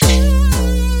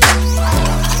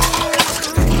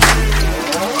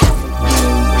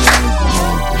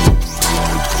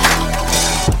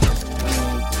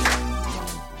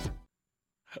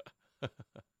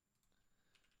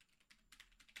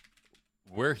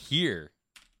We're here.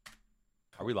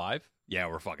 Are we live? Yeah,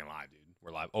 we're fucking live, dude.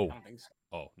 We're live. Oh, I don't think so.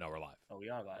 oh, no, we're live. Oh, we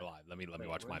are live. We're live. Let me Wait,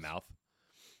 watch my where's- mouth.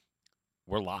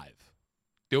 We're live.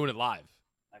 Doing it live.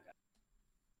 Okay.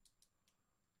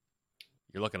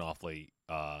 You're looking awfully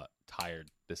tired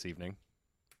this evening.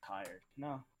 Tired.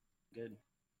 No. Good.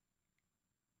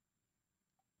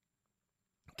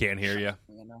 Can't hear you.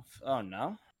 Enough. Oh,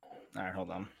 no? All right,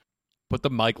 hold on. Put the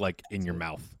mic like in your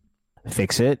mouth.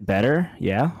 Fix it better?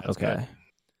 Yeah? That's okay.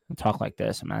 Talk like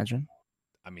this, imagine.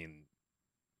 I mean,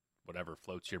 whatever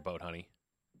floats your boat, honey.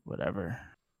 Whatever.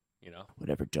 You know?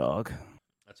 Whatever, dog.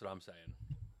 That's what I'm saying.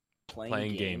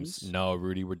 Playing games. No,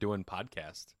 Rudy, we're doing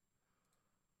podcast.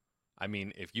 I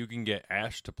mean, if you can get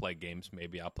Ash to play games,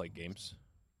 maybe I'll play games.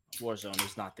 Warzone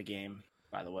is not the game,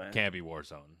 by the way. Can't be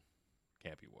Warzone.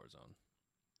 Can't be Warzone.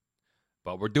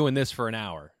 But we're doing this for an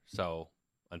hour, so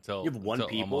until You have one until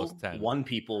people, almost 10.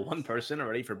 one person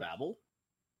already for Babel?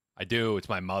 I do. It's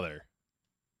my mother.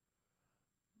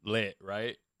 Lit,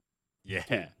 right? Yeah.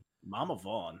 Dude, Mama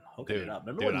Vaughn hooking Dude, it up.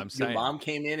 Remember dude, when I'm your saying. mom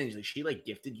came in and she like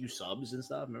gifted you subs and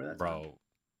stuff? Remember that? Bro,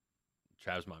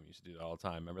 Trav's mom used to do that all the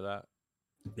time. Remember that?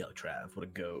 Yo, Trav, what a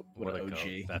goat. What, an a OG.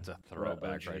 goat. That's a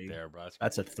throwback right OG. there, bro.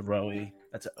 That's a throwy.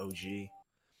 That's an OG.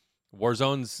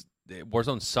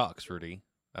 Warzone sucks, Rudy.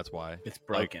 That's why. It's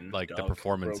broken. Like the dog.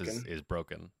 performance Broken. is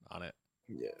broken on it.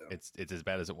 Yeah. It's as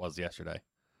bad as it was yesterday.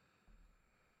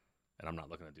 And I'm not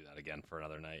looking to do that again for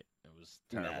another night. It was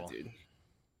terrible. Nah, dude.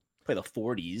 Play the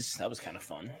 40s. That was kind of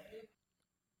fun.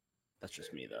 That's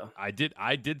just me, though. I did.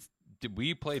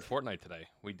 We played Fortnite today.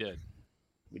 We did.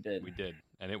 We did.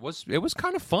 And it was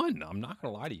kind of fun. I'm not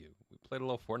gonna lie to you. We played a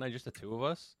little Fortnite, just the two of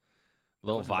us.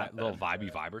 Little Wasn't that bad.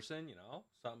 vibey viberson, you know,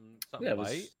 something Yeah,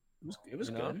 light. it was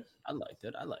You know?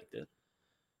 good. I liked it.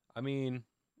 I mean,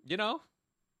 you know,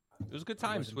 it was good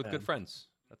times wasn't with good bad. friends.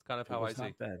 That's kind of how I was see.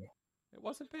 not bad. It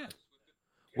wasn't bad.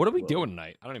 What are we Well- doing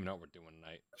tonight? I don't even know what we're doing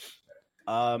tonight.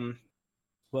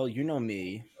 Well, you know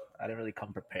me. I didn't really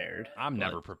come prepared. I'm but-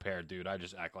 never prepared, dude. I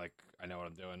just act like I know what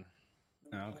I'm doing.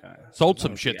 Okay. Sold As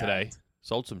some long as shit you today. act.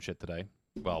 Sold some shit today.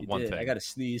 Well, You one did. thing. I got to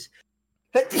sneeze.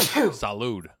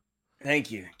 Salud.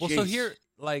 Thank you. Well, so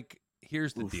Jeez.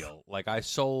 here's the Oof. deal. Like, I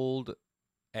sold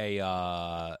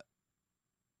a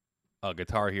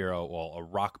Guitar Hero, well, a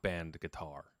Rock Band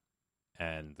guitar,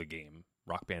 and the game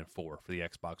Rock Band 4 for the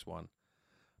Xbox One.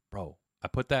 Bro, I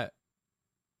put that.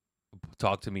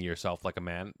 Talk to me yourself like a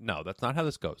man. No, that's not how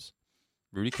this goes.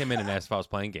 Rudy came in and asked if I was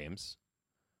playing games,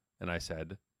 and I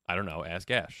said, I don't know. Ask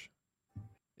Ash.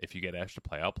 If you get Ash to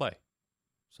play, I'll play.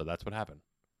 So that's what happened.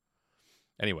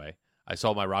 Anyway, I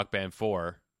sold my Rock Band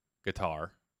 4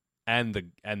 guitar and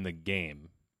the game.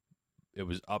 It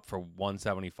was up for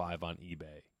 $175 on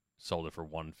eBay. Sold it for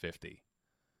 $150.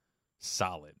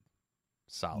 Solid.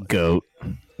 Goat.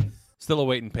 Still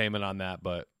awaiting payment on that,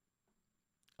 but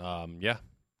yeah,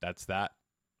 that's that.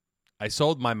 I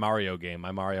sold my Mario game,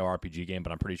 my Mario RPG game,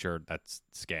 but I'm pretty sure that's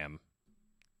scam.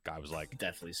 Guy was like,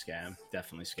 Definitely scam.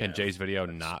 can Jay's video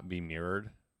not be mirrored?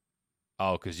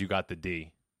 Oh, because you got the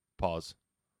D. Pause.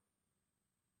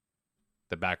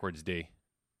 The backwards D.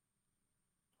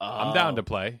 I'm down to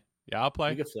play. Yeah, I'll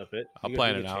play. You can flip it. I'll You play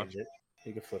can- it you an can hour. change it.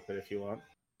 You can flip it if you want.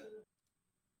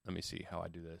 Let me see how I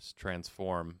do this.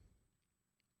 Transform.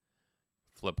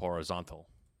 Flip horizontal.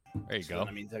 There you So go.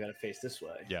 That means I got to face this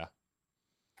way. Yeah.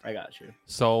 I got you.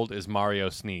 Sold is Mario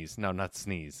Sneeze. No, not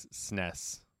Sneeze.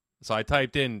 SNES. So I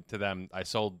typed in to them, I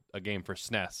sold a game for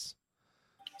SNES.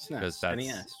 SNES. That's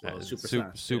NES. Well, Super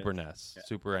Super, SNES. Super yeah. NES. Yeah.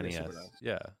 Super Yeah, NES. Super NES.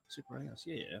 Yeah. Super NES.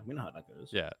 Yeah. We know how that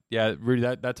goes. Yeah. Rudy,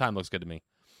 that time looks good to me.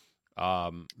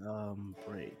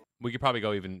 Great. We could probably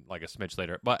go even like a smidge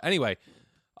later. But anyway,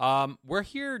 we're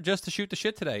here just to shoot the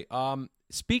shit today.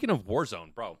 Speaking of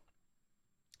Warzone, bro,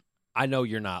 I know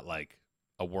you're not like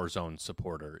a Warzone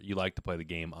supporter. You like to play the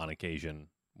game on occasion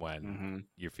when Mm-hmm.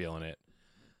 you're feeling it.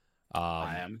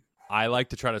 I am. I like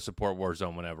to try to support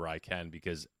Warzone whenever I can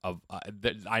because of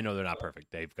I know they're not perfect.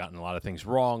 They've gotten a lot of things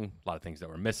wrong, a lot of things that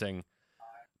were missing,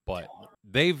 but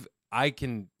I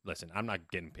can listen. I'm not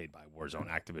getting paid by Warzone,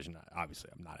 Activision. Obviously,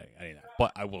 I'm not any of that.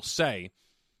 But I will say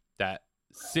that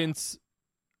since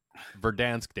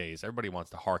Verdansk days, everybody wants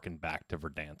to harken back to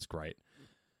Verdansk, right?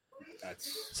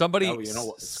 That's Somebody, Oh, you know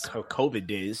what? It's COVID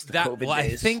days. The that COVID well,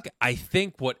 days. I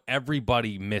think what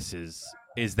everybody misses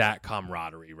is that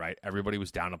camaraderie, right? Everybody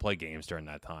was down to play games during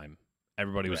that time.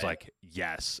 Everybody was Right. like,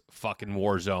 "Yes, fucking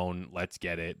Warzone, let's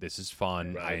get it. This is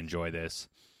fun. I Right. enjoy this."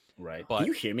 Right. but- Can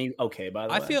you hear me? Okay. By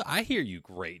the way. I hear you,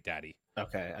 great, Daddy.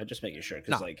 Okay. I'm just making sure No,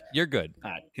 because like. you're good.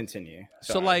 All right. Continue.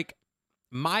 So, Sorry. like,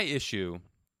 my issue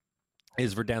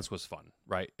is Verdansk was fun,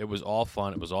 right? It was all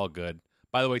fun. It was all good.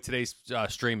 By the way, today's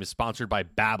stream is sponsored by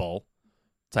Babbel.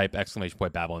 type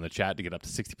 !Babbel in the chat to get up to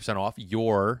 60% off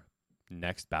your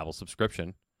next Babbel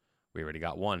subscription. We already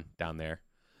got one down there.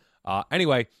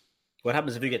 Anyway, what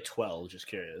happens if you get 12? Just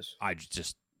curious. I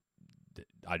just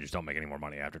don't make any more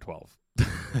money after 12.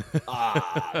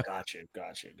 Gotcha.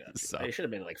 So, They should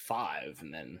have made like 5,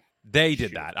 and then they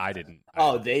did that. I didn't.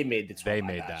 They made the 12. They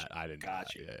made that. I didn't.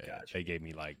 Gotcha. They gave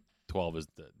me like 12 is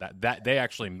that they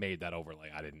actually made that overlay.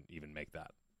 I didn't even make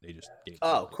that. They just gave.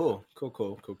 Oh, cool.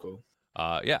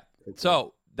 Yeah. Cool.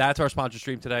 So that's our sponsor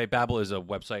stream today. Babbel is a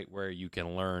website where you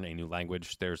can learn a new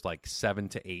language. There's like 7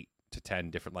 to 8 to 10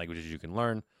 different languages you can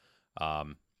learn.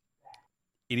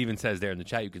 It even says there in the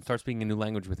chat you can start speaking a new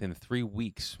language within 3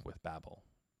 weeks with Babbel.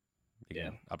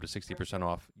 Up to 60%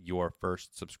 off your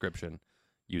first subscription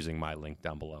using my link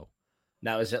down below.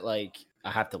 Now, is it like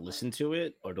I have to listen to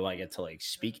it, or do I get to like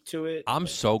speak to it? I'm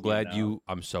so glad you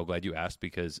asked,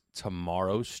 because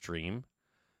tomorrow's stream,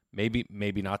 maybe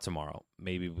not tomorrow.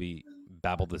 Maybe we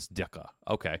babble this dicka.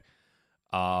 Okay.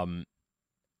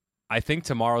 I think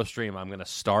tomorrow's stream I'm going to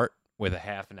start with a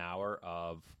half an hour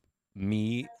of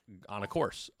me on a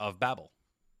course of Babbel.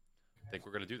 I think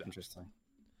we're going to do that.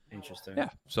 Interesting. Yeah.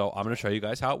 So I'm going to show you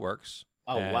guys how it works.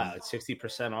 Oh, wow. It's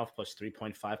 60% off plus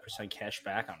 3.5% cash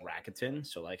back on Rakuten.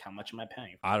 So, like, how much am I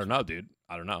paying? I don't know, dude.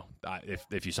 I don't know.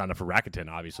 If you sign up for Rakuten,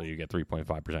 obviously you get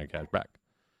 3.5% cash back.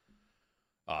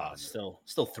 Still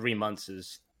 3 months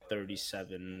is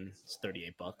 $38.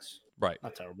 Right.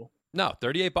 Not terrible. No,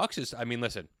 $38 is, I mean,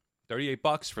 listen,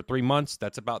 $38 for 3 months,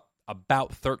 that's about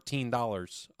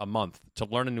 $13 a month to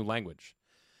learn a new language.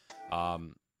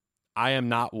 I am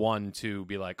not one to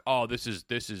be like, oh, this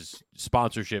is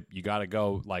sponsorship. You got to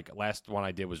go. Like, last one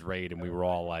I did was Raid, and we were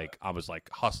all like, I was like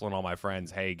hustling all my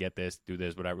friends. Hey, get this, do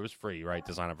this, whatever. It was free, right,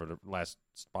 to sign up for the last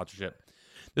sponsorship.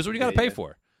 This is what you got to pay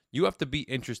for. You have to be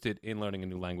interested in learning a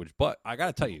new language. But I got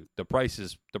to tell you, the price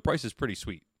is pretty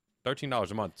sweet. $13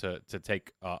 a month to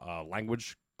take a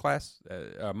language class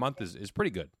a month is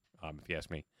pretty good, if you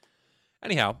ask me.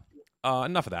 Anyhow,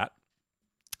 enough of that.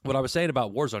 What I was saying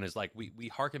about Warzone is, like, we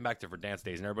harken back to Verdansk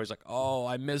days, and everybody's like, oh,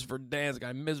 I miss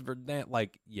Verdansk.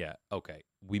 Like, yeah, okay,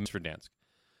 we miss Verdansk.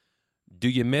 Do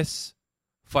you miss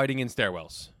fighting in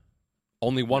stairwells?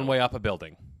 Only one way up a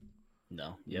building.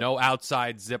 No. Yep. No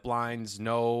outside zip lines,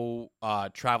 no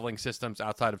traveling systems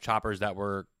outside of choppers that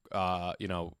were,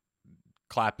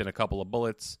 clapped in a couple of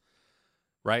bullets,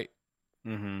 right?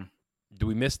 Mm-hmm. Do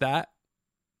we miss that?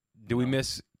 Do we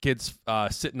miss kids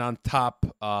sitting on top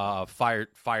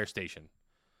fire station,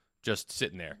 just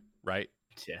sitting there, right?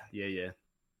 Yeah.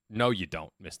 No, you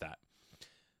don't miss that.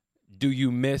 Do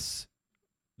you miss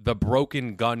the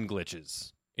broken gun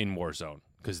glitches in Warzone?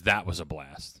 Because that was a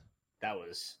blast.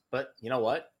 But you know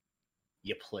what?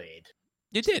 You played.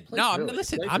 You did. No,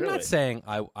 listen, I'm not saying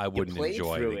I wouldn't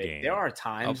enjoy the game. There are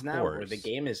times now where the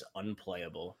game is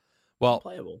unplayable. Well,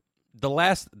 unplayable. The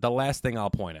last thing I'll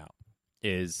point out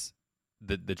is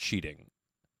the cheating.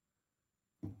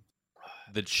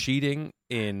 The cheating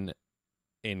in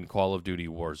Call of Duty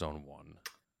Warzone 1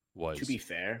 was, to be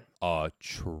fair,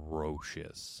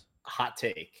 atrocious. Hot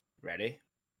take. Ready?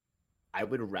 I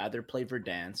would rather play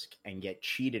Verdansk and get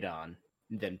cheated on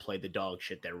than play the dog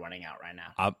shit they're running out right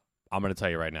now. I'm going to tell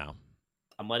you right now.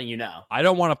 I'm letting you know. I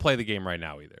don't want to play the game right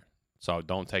now either. So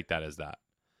don't take that as that.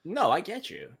 No, I get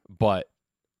you. But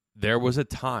there was a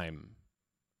time,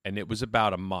 and it was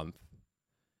about a month,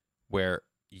 where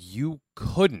you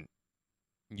couldn't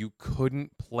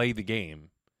play the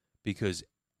game because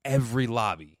every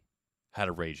lobby had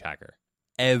a rage hacker.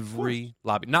 Every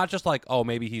lobby. Not just like, oh,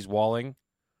 maybe he's walling,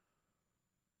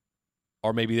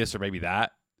 or maybe this or maybe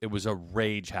that. It was a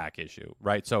rage hack issue,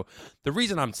 right? So the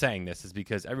reason I'm saying this is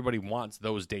because everybody wants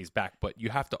those days back, but you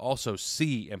have to also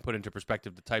see and put into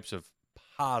perspective the types of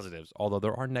positives. Although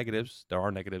there are negatives.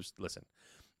 Listen,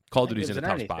 Call of Duty's in a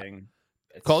tough spot.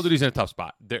 Call of Duty's in a tough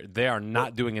spot. They are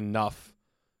not doing enough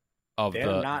of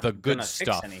the good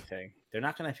stuff. They're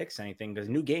not going to fix anything because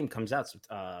new game comes out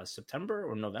September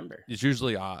or November. It's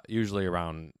usually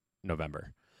around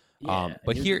November. Yeah,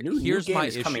 but here's my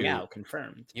issue. Coming out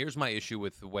confirmed. Here's my issue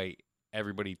with the way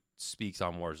everybody speaks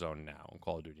on Warzone now, on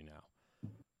Call of Duty now.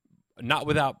 Not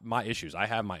without my issues. I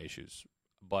have my issues,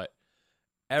 but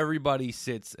everybody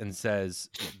sits and says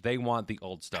they want the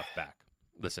old stuff back.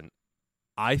 Listen,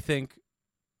 I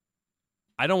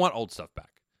don't want old stuff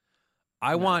back.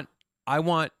 I want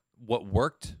what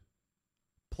worked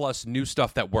plus new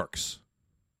stuff that works.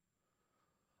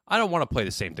 I don't want to play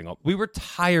the same thing. We were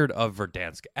tired of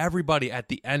Verdansk. Everybody at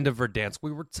the end of Verdansk,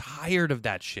 we were tired of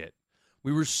that shit.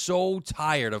 We were so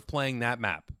tired of playing that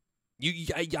map.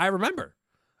 I remember.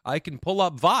 I can pull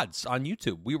up VODs on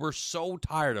YouTube. We were so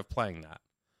tired of playing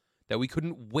that that we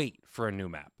couldn't wait for a new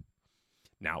map.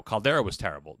 Now, Caldera was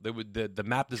terrible. The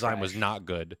map design was not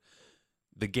good.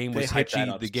 The game was hitchy.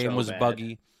 The game was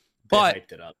buggy. But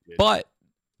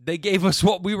they gave us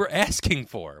what we were asking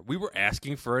for. We were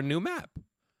asking for a new map.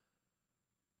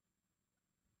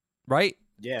 Right?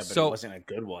 Yeah, but it wasn't a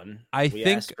good one. We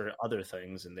asked for other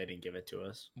things, and they didn't give it to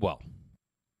us. Well,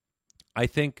 I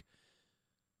think,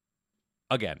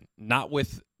 again, not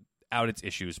without its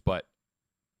issues, but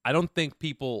I don't think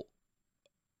people,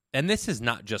 and this is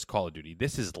not just Call of Duty,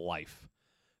 this is life.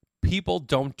 People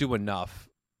don't do enough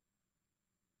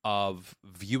of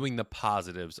viewing the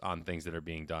positives on things that are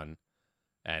being done.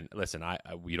 And listen,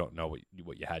 we don't know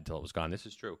what you had till it was gone. This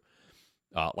is true.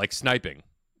 Like sniping.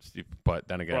 But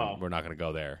then again, we're not going to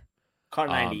go there. Car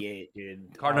 98,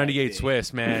 dude. Car 98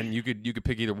 Swiss, man. You could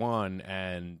pick either one.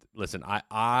 And listen,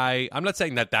 I'm not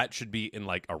saying that should be in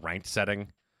like a ranked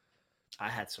setting. I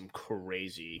had some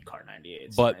crazy Car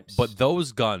 98 snipes. But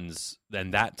those guns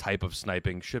and that type of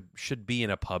sniping should be in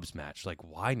a pubs match. Like,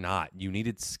 why not? You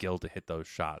needed skill to hit those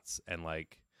shots. And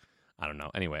like, I don't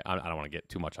know. Anyway, I don't want to get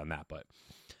too much on that, but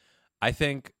I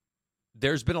think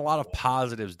there's been a lot of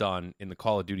positives done in the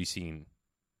Call of Duty scene,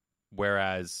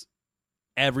 whereas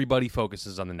everybody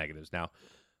focuses on the negatives. Now,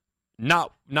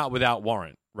 not without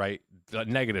warrant, right? The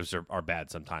negatives are bad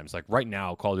sometimes. Like right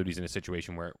now, Call of Duty's in a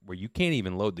situation where you can't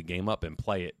even load the game up and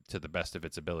play it to the best of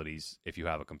its abilities if you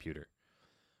have a computer.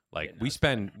 Like we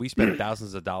spend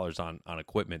thousands of dollars on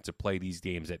equipment to play these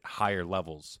games at higher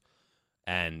levels,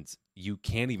 and you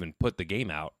can't even put the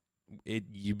game out.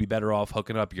 You'd be better off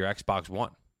hooking up your Xbox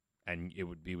One, and it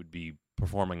would be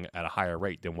performing at a higher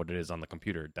rate than what it is on the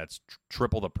computer. That's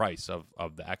triple the price of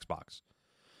the Xbox.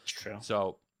 It's true.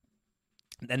 So,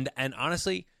 and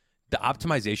honestly, the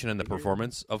optimization and the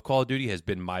performance of Call of Duty has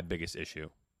been my biggest issue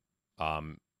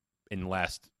in the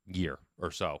last year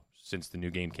or so since the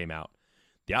new game came out.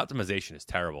 The optimization is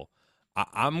terrible.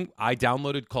 I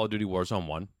downloaded Call of Duty Warzone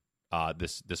 1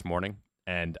 this morning,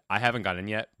 and I haven't gotten in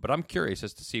yet, but I'm curious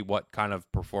as to see what kind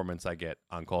of performance I get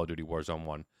on Call of Duty Warzone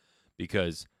 1,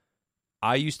 because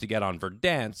I used to get on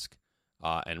Verdansk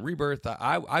and Rebirth.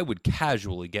 I would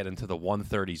casually get into the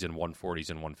 130s and 140s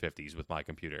and 150s with my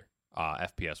computer,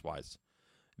 FPS-wise.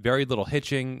 Very little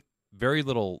hitching, very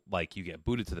little, like, you get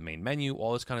booted to the main menu,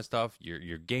 all this kind of stuff.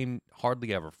 Your game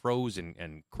hardly ever froze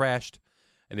and crashed,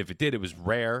 and if it did, it was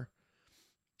rare.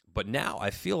 But now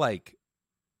I feel like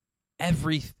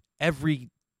every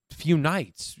few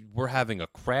nights we're having a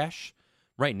crash.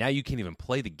 Right now, you can't even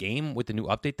play the game with the new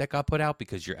update that got put out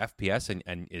because your FPS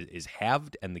and is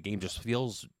halved, and the game just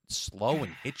feels slow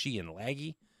and hitchy and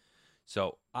laggy.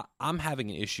 So I'm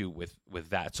having an issue with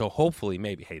that. So hopefully,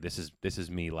 maybe, hey, this is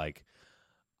me. Like,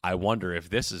 I wonder if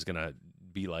this is gonna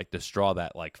be like the straw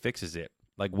that like fixes it.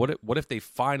 Like, what if they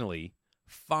finally,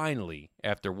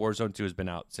 after Warzone 2 has been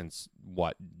out since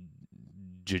what,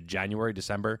 January,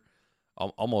 December,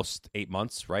 almost 8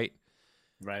 months, right?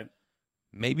 Right.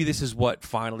 Maybe this is what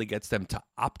finally gets them to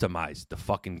optimize the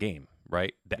fucking game,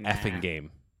 right? The effing game.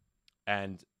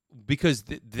 And because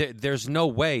there's no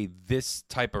way this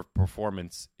type of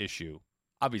performance issue,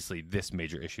 obviously this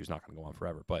major issue is not going to go on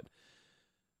forever, but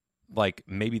like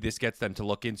maybe this gets them to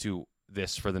look into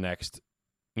this for the next,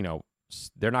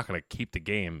 they're not going to keep the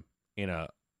game in a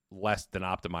less than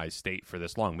optimized state for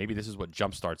this long. Maybe this is what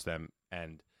jumpstarts them,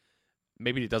 and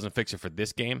maybe it doesn't fix it for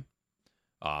this game.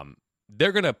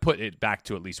 They're going to put it back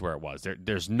to at least where it was.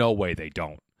 There's no way they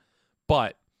don't.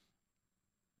 But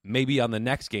maybe on the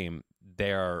next game,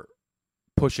 they're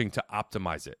pushing to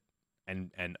optimize it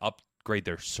and upgrade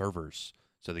their servers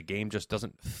so the game just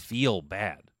doesn't feel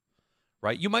bad,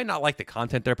 right? You might not like the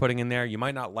content they're putting in there. You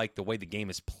might not like the way the game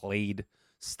is played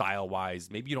style-wise.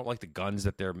 Maybe you don't like the guns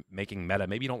that they're making meta.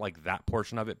 Maybe you don't like that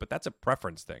portion of it, but that's a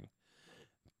preference thing.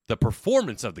 The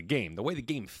performance of the game, the way the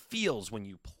game feels when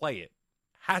you play it,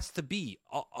 has to be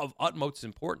of utmost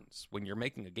importance when you're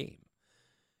making a game.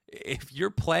 If you're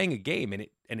playing a game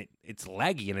and it's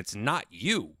laggy and it's not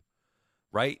you,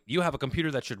 right? You have a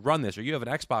computer that should run this, or you have an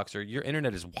Xbox, or your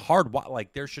internet is hard.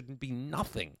 Like, there shouldn't be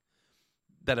nothing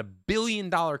that a $1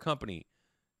 billion company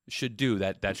should do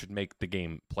that should make the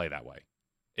game play that way.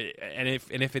 And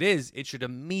if it is, it should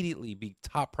immediately be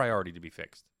top priority to be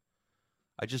fixed.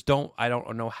 I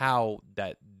don't know how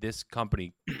that this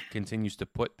company continues to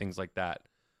put things like that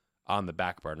on the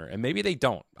back burner. And maybe they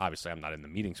don't. Obviously, I'm not in the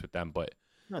meetings with them, but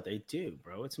no, they do,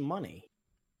 bro. It's money.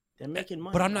 They're making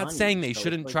money. But I'm not saying they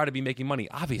shouldn't try to be making money.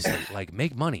 Obviously, like,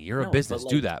 make money. You're a business,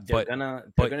 do that. They're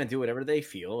gonna do whatever they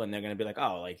feel, and they're gonna be like,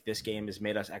 oh, like, this game has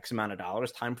made us X amount of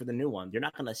dollars. Time for the new one. They're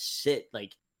not gonna sit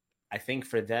like I think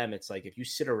for them, it's like if you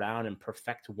sit around and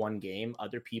perfect one game,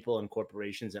 other people and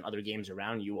corporations and other games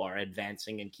around you are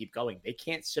advancing and keep going. They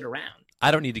can't sit around.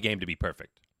 I don't need the game to be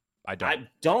perfect. I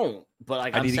don't. But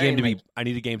like I I'm need saying, I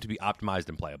need a game to be optimized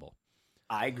and playable.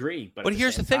 I agree. But But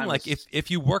here's the thing: time, like,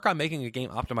 if you work on making a game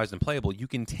optimized and playable, you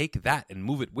can take that and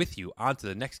move it with you onto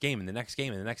the next game and the next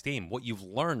game and the next game. What you've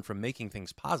learned from making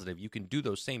things positive, you can do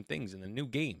those same things in the new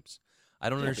games. I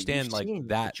don't understand that.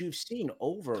 But you've seen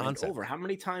over concept. and over. How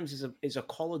many times is a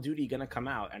Call of Duty gonna come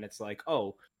out and it's like,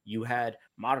 oh, you had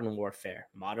Modern Warfare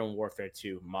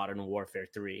 2, Modern Warfare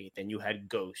 3, then you had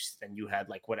Ghost, then you had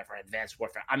like whatever Advanced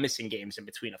Warfare. I'm missing games in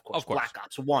between, of course. Black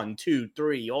Ops 1, 2,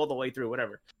 3, all the way through,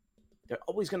 whatever. They're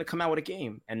always going to come out with a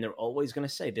game, and they're always going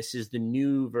to say this is the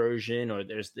new version, or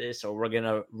there's this, or we're going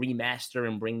to remaster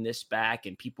and bring this back,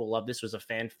 and people love this, was a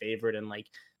fan favorite, and like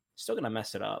still going to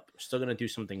mess it up. Still going to do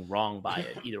something wrong by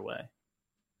it either way.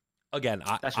 Again,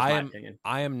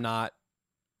 I am not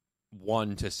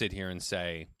one to sit here and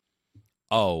say,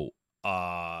 oh,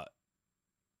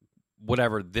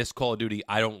 whatever, this Call of Duty,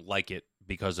 I don't like it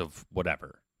because of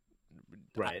whatever.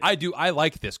 Right. I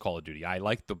like this Call of Duty. I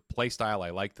like the play style.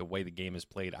 I like the way the game is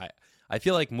played. I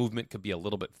feel like movement could be a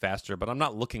little bit faster, but I'm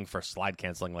not looking for slide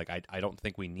canceling. Like I don't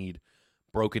think we need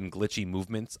broken, glitchy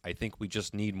movements. I think we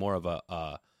just need more of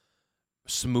a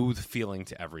smooth feeling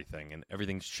to everything, and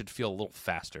everything should feel a little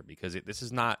faster because this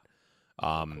is not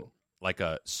like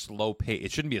a slow pace.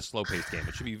 It shouldn't be a slow paced game.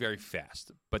 It should be very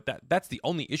fast. But that's the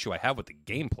only issue I have with the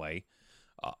gameplay,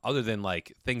 other than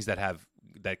like things that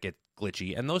get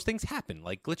glitchy, and those things happen.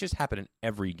 Like glitches happen in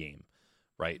every game,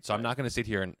 right? So I'm not going to sit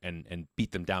here and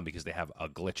beat them down because they have a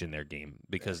glitch in their game,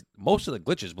 because most of the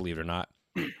glitches, believe it or not,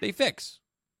 they fix,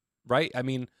 right? I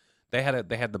mean, they had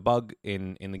the bug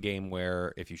in the game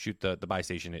where if you shoot the buy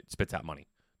station, it spits out money,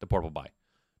 the portable buy.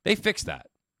 They fixed that.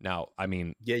 Now, I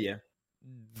mean,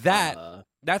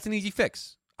 that's an easy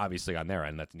fix. Obviously, on their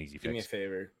end, that's an easy fix. Do me a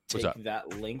favor. Take that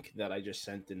link that I just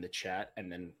sent in the chat,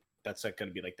 and then that's like going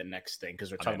to be like the next thing,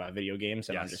 because we're talking about video games,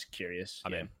 and I'm just curious.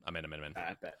 I'm in.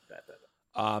 Bet.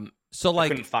 So like,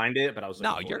 I couldn't find it, but I was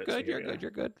like, no, you're good. You're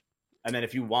good. And then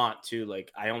if you want to,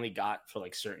 like, I only got for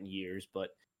like certain years, but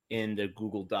in the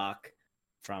Google Doc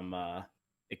from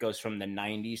it goes from the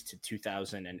 90s to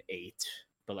 2008.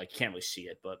 But like, you can't really see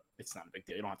it, but it's not a big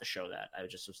deal. You don't have to show that. I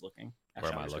just was looking.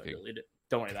 Actually, where am I looking? Delete it.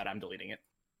 Don't worry about it. I'm deleting it.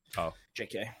 Oh,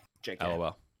 JK.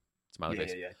 LOL. Smiley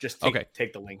face. Yeah. Just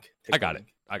take the link. I got it.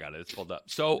 It's pulled up.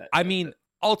 So I mean,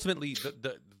 ultimately,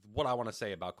 the what I want to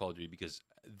say about Call of Duty, because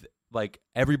like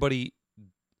everybody,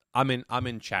 I'm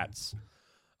in chats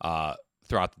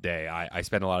throughout the day. I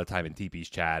spend a lot of time in TP's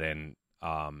chat, and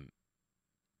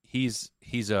he's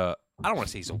a, I don't want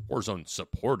to say he's a Warzone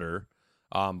supporter,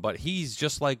 but he's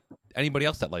just like anybody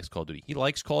else that likes Call of Duty. He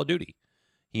likes Call of Duty.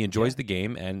 He enjoys the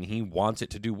game, and he wants it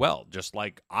to do well, just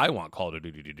like I want Call of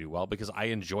Duty to do well, because I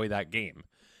enjoy that game.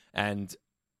 And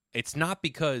it's not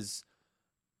because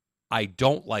I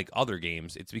don't like other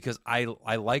games. It's because I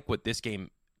like what this game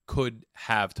could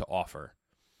have to offer.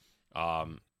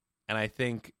 And I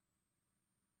think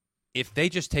if they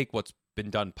just take what's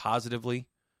been done positively,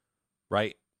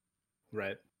 right,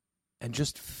 and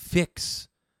just fix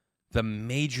the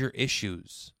major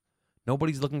issues.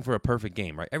 Nobody's looking for a perfect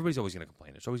game, right? Everybody's always going to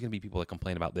complain. There's always going to be people that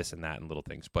complain about this and that and little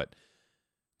things. But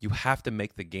you have to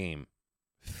make the game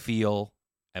feel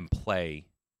and play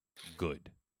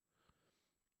good.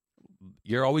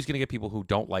 You're always going to get people who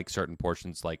don't like certain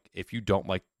portions. Like if you don't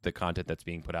like the content that's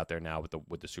being put out there now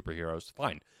with the superheroes,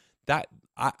 fine. That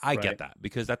I get that,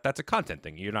 because that's a content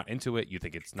thing. You're not into it. You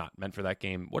think it's not meant for that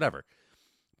game, whatever.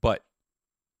 But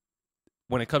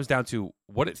when it comes down to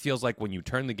what it feels like when you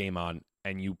turn the game on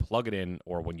and you plug it in,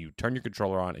 or when you turn your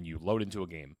controller on and you load into a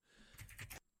game,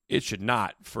 it should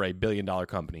not, for a billion-dollar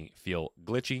company, feel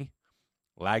glitchy,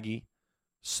 laggy,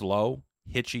 slow,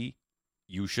 hitchy.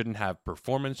 You shouldn't have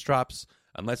performance drops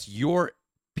unless your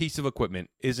piece of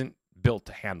equipment isn't built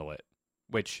to handle it,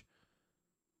 which,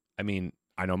 I mean,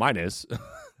 I know mine is.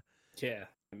 Yeah.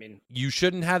 I mean, you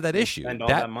shouldn't have that issue. Spend all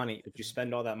that money. If you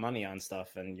spend all that money on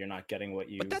stuff and you're not getting what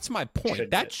you, but that's my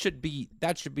point. That should be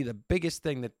the biggest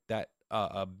thing that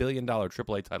a $1 billion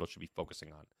AAA title should be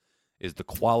focusing on, is the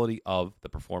quality of the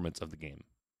performance of the game.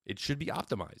 It should be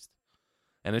optimized,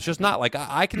 and it's just not. Like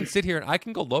I can sit here and I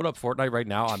can go load up Fortnite right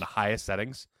now on the highest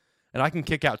settings, and I can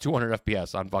kick out 200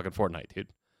 FPS on fucking Fortnite,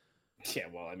 dude. Yeah,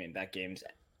 well, I mean, that game's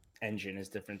engine is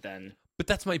different than. But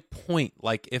that's my point.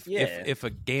 Like if a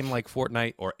game like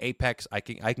Fortnite or Apex, I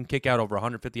can kick out over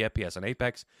 150 FPS on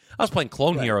Apex. I was playing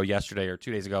Clone Hero yesterday or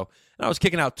 2 days ago, and I was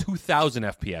kicking out 2,000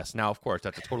 FPS. Now, of course,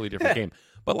 that's a totally different game.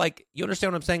 But like, you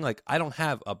understand what I'm saying? Like, I don't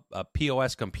have a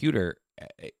POS computer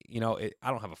I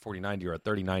don't have a 4090 or a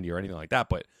 3090 or anything like that,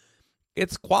 but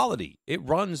it's quality. It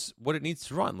runs what it needs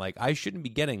to run. Like, I shouldn't be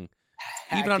getting,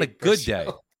 even on a good day,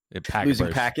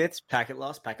 losing packets, packet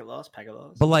loss. But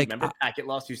like, remember, packet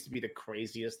loss used to be the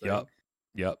craziest thing.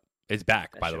 Yep. It's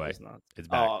back, by the way. It's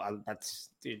back. Oh, that's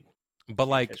dude. But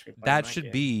like, that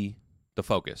should be the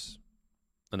focus.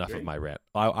 Enough of my rant.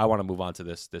 I want to move on to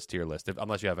this tier list.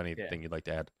 Unless you have anything you'd like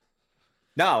to add.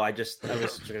 No, I was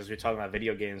because we're talking about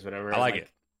video games, whatever. I like it.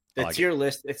 The tier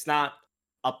list, it's not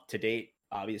up to date,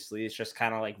 obviously. It's just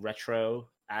kind of like retro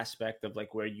aspect of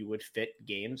like where you would fit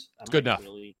games. It's good enough.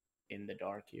 Really in the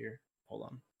dark here. Hold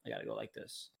on. I gotta go like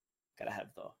this. Gotta have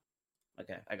the.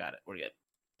 Okay, I got it. We're good.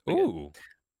 Ooh.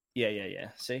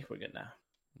 Yeah. See, we're good now.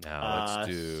 Now let's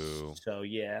do. So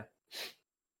yeah.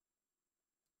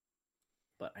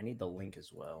 But I need the link as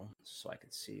well so I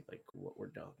can see like what we're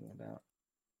talking about.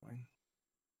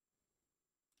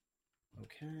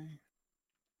 Okay.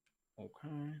 All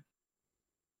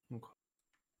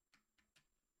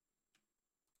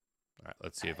right,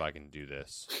 let's see if I can do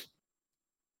this. I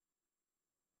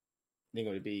think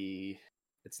it would be.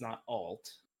 It's not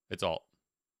Alt. It's Alt.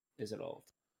 Is it Alt?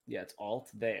 Yeah, it's Alt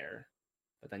there,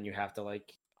 but then you have to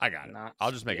like. I got it.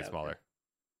 I'll just make it smaller.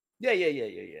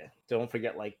 Okay. Yeah. Don't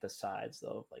forget like the sides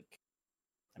though. Like,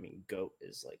 I mean, goat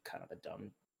is like kind of a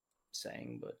dumb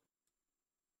saying, but.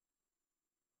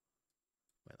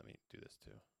 Wait, let me do this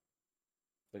too.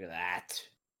 Look at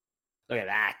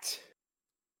that.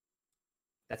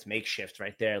 That's makeshift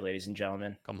right there, ladies and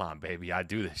gentlemen. Come on, baby. I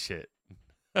do this shit.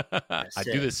 I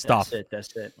do this stuff.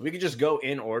 That's it. We could just go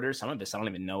in order. Some of this I don't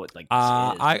even know what like.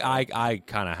 I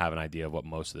kind of have an idea of what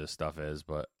most of this stuff is,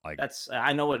 but like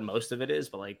I know what most of it is,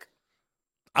 but like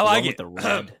I like it. The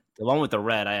red, the one with the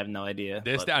red, I have no idea.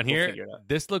 This down here,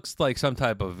 this looks like some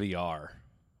type of VR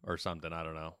or something. I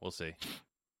don't know. We'll see.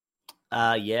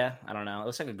 Yeah, I don't know. It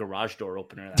looks like a garage door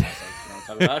opener. That I was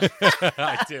like, you know what I'm talking about?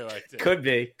 I do. Could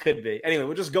be. Anyway,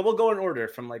 we'll go in order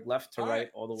from like left to right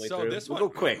all the way through. This we'll go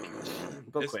quick.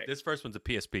 This first one's a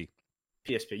PSP.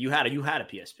 PSP. You had a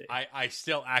PSP. I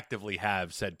still actively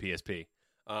have said PSP.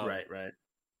 Right.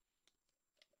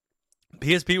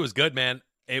 PSP was good, man.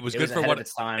 It was good for what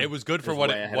its time. It was good for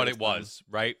what it was,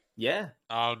 right? Yeah.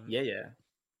 Yeah.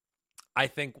 I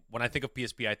think when I think of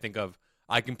PSP, I think of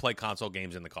I can play console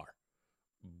games in the car.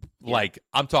 Yeah. Like,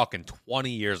 I'm talking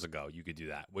 20 years ago, you could do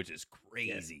that, which is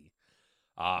crazy.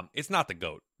 Yeah. It's not the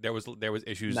GOAT. There was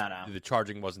issues. No. The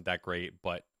charging wasn't that great,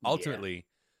 but ultimately,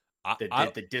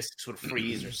 the discs would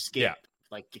freeze or skip. Yeah.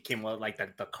 Like, it came with like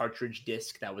the cartridge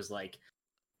disc that was like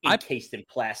encased in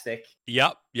plastic.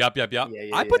 Yep. Yeah,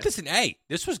 I put this in A.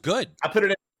 This was good. I put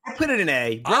it in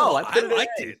A, bro. I liked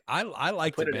it. I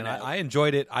liked it, man. I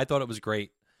enjoyed it. I thought it was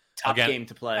great. Top game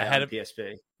to play on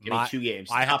PSP. Give me 2 games.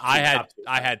 I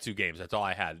had 2 games. That's all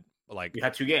I had. Like, you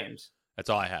had 2 games. That's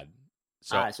all I had.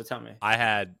 So, all right, so tell me. I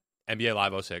had NBA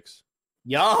Live 06.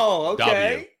 Yo, okay.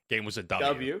 W. Game was a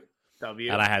W.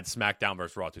 W. And I had SmackDown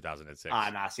vs. Raw 2006.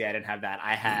 See, I didn't have that.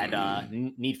 I had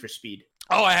Need for Speed.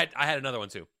 Oh, I had another one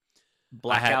too.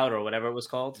 Blackout or whatever it was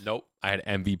called. Nope. I had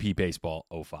MVP Baseball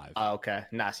 05. Oh, okay.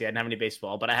 See, I didn't have any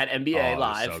baseball, but I had NBA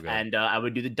Live, so and I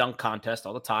would do the dunk contest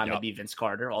all the time. I'd be Vince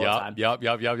Carter all the time. Yep.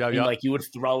 Like, you would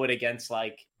throw it against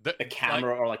like the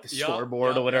camera or like the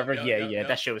scoreboard or whatever. Yeah.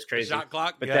 That shit was crazy. The shot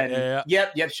clock. But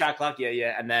then, shot clock.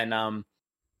 Yeah. And then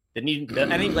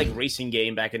any like racing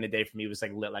game back in the day for me was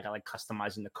like lit. Like, I like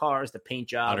customizing the cars, the paint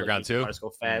job. Underground 2. Cars go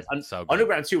fast.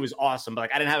 Underground 2 was awesome, but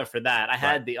like I didn't have it for that. I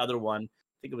had the other one.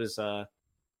 I think it was the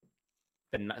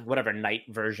whatever night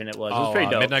version it was. It was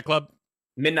pretty dope.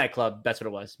 Midnight Club. That's what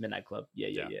it was. Midnight Club.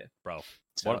 Yeah. Bro,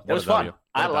 so it was fun.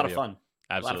 I had a lot of fun.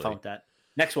 Absolutely. A lot of fun with that.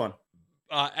 Next one.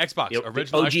 Xbox.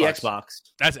 Original OG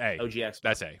Xbox. That's A. OG Xbox.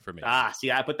 That's A for me.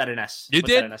 See, I put that in S. You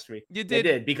did? In S3. You did?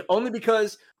 I did. Only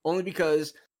because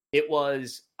it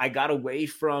was, I got away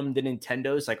from the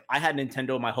Nintendos. Like, I had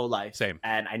Nintendo my whole life. Same.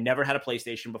 And I never had a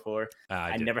PlayStation before.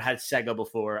 I never had Sega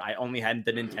before. I only had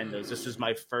the Nintendos. This was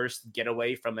my first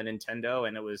getaway from a Nintendo,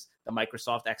 and it was the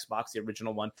Microsoft Xbox, the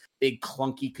original one. Big,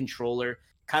 clunky controller.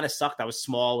 Kind of sucked. I was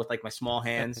small with, like, my small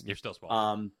hands. You're still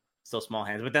small. Still small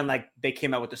hands. But then, like, they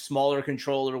came out with the smaller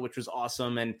controller, which was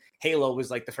awesome. And Halo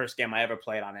was, like, the first game I ever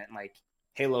played on it. And, like,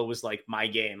 Halo was like my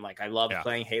game. Like, I loved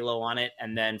playing Halo on it.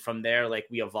 And then from there, like,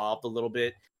 we evolved a little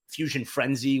bit. Fusion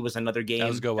Frenzy was another game. That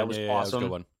was a good one. That was awesome. That was a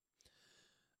good one.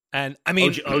 And I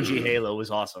mean, OG Halo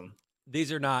was awesome.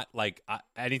 These are not like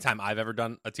anytime I've ever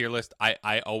done a tier list,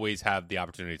 I always have the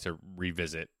opportunity to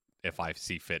revisit if I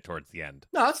see fit towards the end.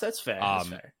 No, that's fair. That's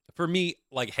fair. For me,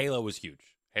 like, Halo was huge.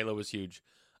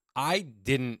 I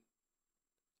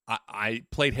I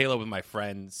played Halo with my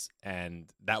friends,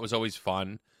 and that was always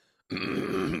fun.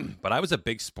 But I was a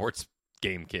big sports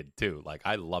game kid too. Like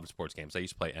I love sports games. I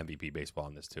used to play MVP baseball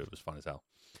on this too. It was fun as hell.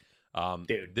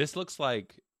 Dude, this looks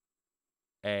like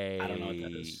I don't know what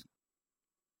that is.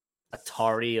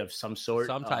 Atari of some sort,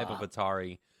 some type of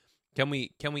Atari. Can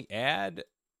we add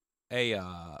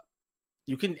a?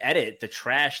 You can edit the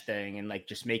trash thing and like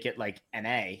just make it like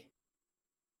NA.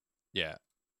 Yeah,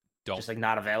 don't just like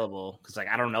not available because like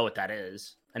I don't know what that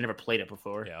is. I never played it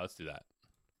before. Yeah, let's do that.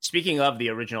 Speaking of the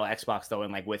original Xbox though,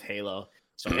 and like with Halo,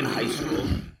 so in high school,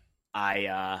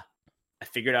 I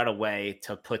figured out a way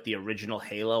to put the original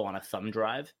Halo on a thumb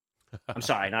drive. I'm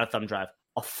sorry, not a thumb drive,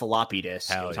 a floppy disk.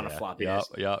 Hell it was on a floppy yep,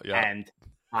 disk. Yep. And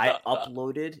I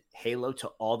uploaded Halo to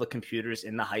all the computers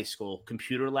in the high school,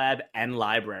 computer lab and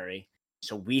library.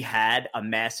 So we had a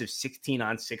massive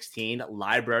 16-on-16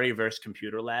 library versus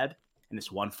computer lab. And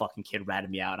this one fucking kid ratted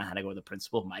me out. And I had to go to the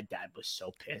principal. My dad was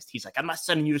so pissed. He's like, I'm not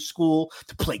sending you to school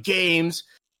to play games.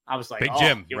 I was like, Big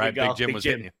Jim, here right? we go. Big Jim was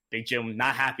hitting you. Big Jim,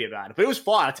 not happy about it. But it was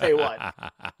fun. I'll tell you what.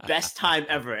 Best time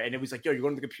ever. And it was like, yo, you're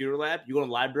going to the computer lab? You going to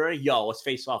the library? Yo, let's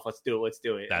face off. Let's do it.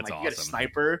 That's like, awesome. You got a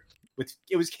sniper.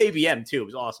 It was KBM, too. It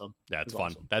was awesome. That's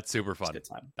fun. Awesome. That's super fun. Good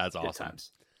time. That's awesome. Good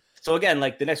times. So again,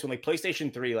 like the next one, like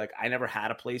PlayStation 3, like I never had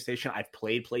a PlayStation. I've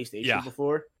played PlayStation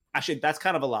before. Actually, that's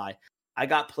kind of a lie. I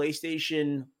got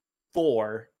PlayStation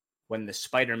 4 when the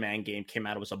Spider-Man game came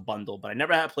out. It was a bundle, but I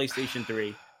never had PlayStation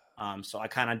 3. So I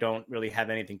kind of don't really have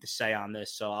anything to say on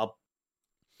this. So I'll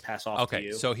pass off to you.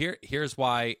 Okay, so here's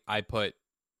why I put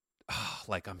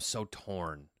like I'm so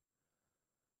torn.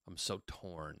 I'm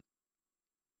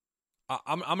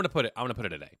gonna put it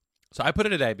today. So I put it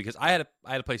today because I had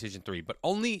a PlayStation 3, but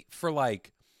only for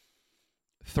like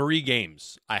 3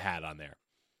 games I had on there.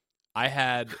 I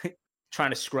had trying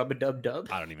to scrub a dub.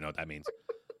 I don't even know what that means.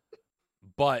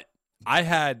 But I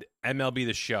had MLB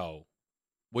The Show,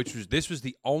 this was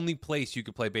the only place you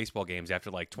could play baseball games after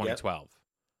like 2012.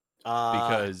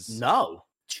 Because no,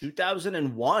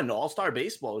 2001 All-Star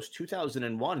Baseball was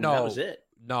 2001. No, and that was it.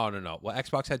 No. Well,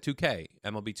 Xbox had 2K,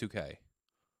 MLB 2K.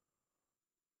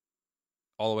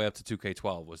 All the way up to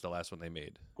 2K12 was the last one they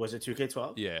made. Was it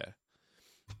 2K12? Yeah.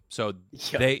 So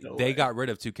they got rid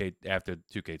of 2K after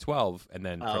 2K12, and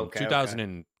then from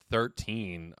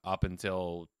 2013 up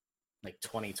until like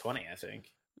 2020, I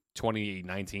think.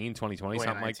 2019, 2020,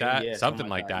 something like that. Yeah, something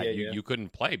like that. Yeah. You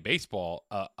couldn't play baseball,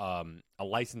 a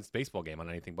licensed baseball game on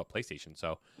anything but PlayStation.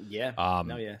 So yeah,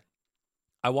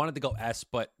 I wanted to go S,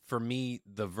 but for me,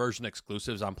 the version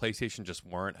exclusives on PlayStation just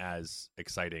weren't as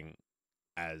exciting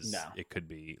as it could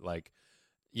be. Like,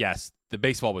 yes, the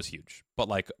baseball was huge, but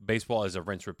like baseball is a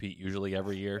rinse repeat usually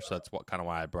every year, so that's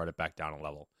why I brought it back down a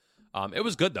level. It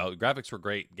was good though. The graphics were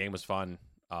great. Game was fun.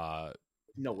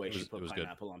 No way she put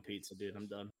pineapple on pizza, dude. I'm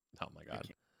done. Oh my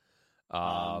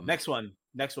god. Next one.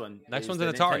 Next one's an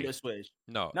Atari. Atari. Switch.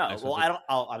 No. Well, I don't.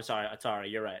 Oh, I'm sorry, Atari.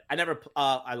 You're right. I never.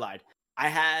 I lied. I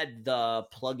had the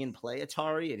plug and play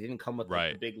Atari. It didn't come with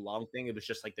like, the big long thing. It was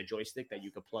just like the joystick that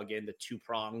you could plug in the 2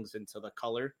 prongs into the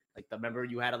color. Like remember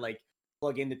you had to like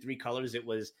plug in the 3 colors. It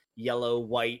was yellow,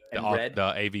 white, and red.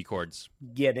 The AV cords.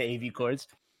 Yeah, the AV cords.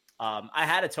 I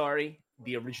had Atari,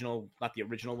 the original, not the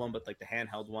original one, but like the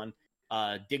handheld one.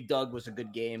 Dig Dug was a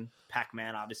good game.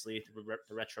 Pac-Man, obviously,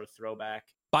 the retro throwback.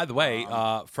 By the way,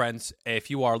 friends, if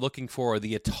you are looking for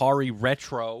the Atari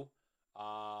Retro,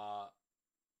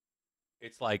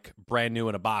 it's like brand new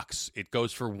in a box. It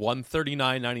goes for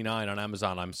 $139.99 on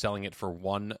Amazon. I'm selling it for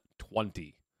 $120,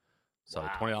 so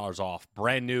 $20 off.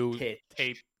 Brand new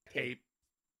tape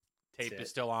is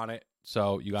still on it.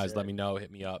 So you guys let me know.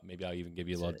 Hit me up. Maybe I'll even give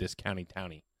you a little discounty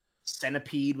townie.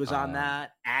 Centipede was on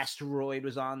that. Asteroid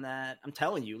was on that. I'm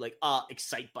telling you, like,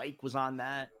 Excite Bike was on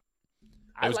that.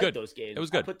 I liked those games. It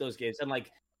was good. I put those games, and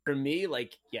like for me,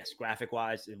 like, yes, graphic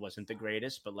wise, it wasn't the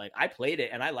greatest, but like I played it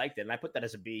and I liked it, and I put that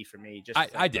as a B for me. Just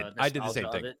I did the same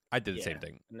thing. I did the same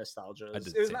thing. Nostalgia.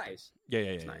 It was nice.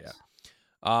 Yeah.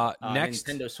 Next,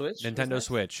 Nintendo Switch. Yeah,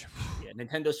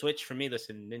 Nintendo Switch for me.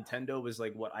 Listen, Nintendo was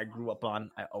like what I grew up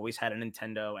on. I always had a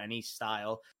Nintendo, any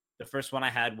style. The first one I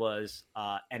had was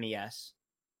NES.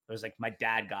 It was like my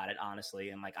dad got it, honestly,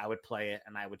 and like I would play it,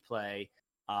 and I would play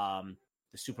the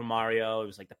Super Mario. It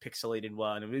was like the pixelated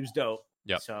one. It was dope.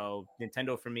 Yeah. So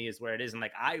Nintendo for me is where it is, and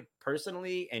like I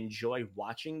personally enjoy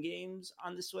watching games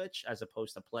on the Switch as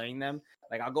opposed to playing them.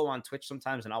 Like I'll go on Twitch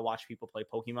sometimes and I'll watch people play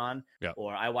Pokemon,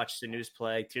 or I watch the news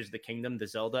play Tears of the Kingdom, the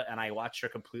Zelda, and I watch her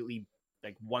completely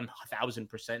like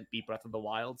 1000% beat Breath of the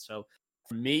Wild. So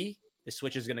for me, the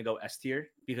Switch is going to go S tier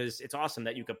because it's awesome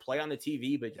that you could play on the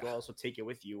TV, but you can also take it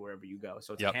with you wherever you go.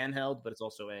 So it's a handheld, but it's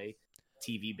also a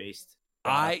TV based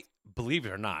I believe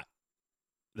it or not,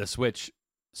 the Switch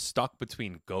stuck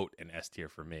between GOAT and S tier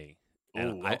for me,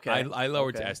 and Ooh, okay. I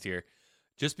lowered to Okay. S tier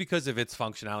just because of its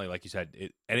functionality, like you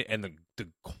said, and the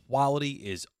quality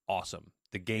is awesome.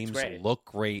 The games great. look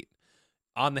great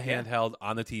on the Yeah. handheld,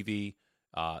 on the TV.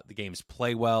 The games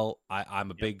play well.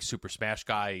 I'm a big Super Smash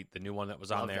guy. The new one that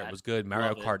was on Love there that. was good.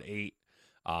 Mario Love it. Kart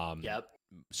 8. Yep.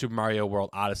 Super Mario World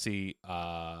Odyssey.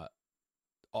 The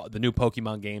new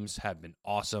Pokemon games have been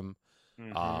awesome.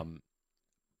 Mhm.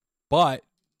 But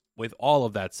with all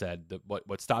of that said,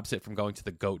 what stops it from going to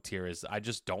the GOAT tier is I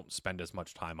just don't spend as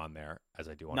much time on there as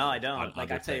I do on No, I on don't. Like,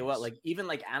 I other tell you what, things. like, even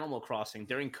like Animal Crossing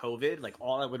during COVID, like,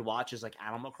 all I would watch is like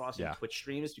Animal Crossing Yeah. Twitch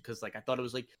streams because, like, I thought it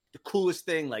was like the coolest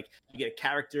thing. Like, you get a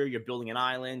character, you're building an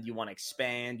island, you want to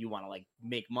expand, you want to like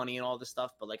make money and all this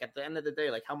stuff. But like at the end of the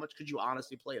day, like, how much could you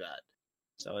honestly play that?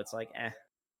 So it's like,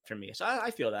 for me. So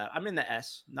I feel that I'm in the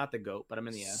S, not the GOAT, but I'm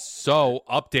in the S. So,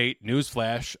 update,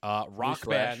 newsflash,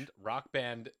 Newsflash. Rock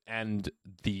Band, and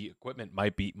the equipment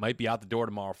might be out the door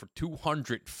tomorrow for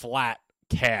 200 flat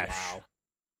cash.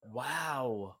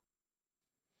 Wow.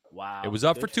 It was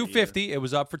up Good for you. 250. It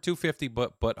was up for 250,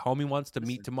 but homie wants to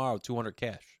meet Listen. tomorrow. 200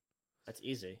 cash That's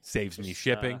easy. saves me Just,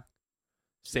 shipping,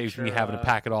 saves me sure, having to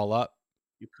pack it all up.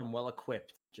 You come well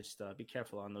equipped. Just be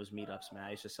careful on those meetups, man.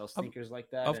 I used to sell sneakers like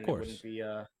that, of and course. it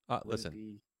wouldn't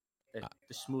be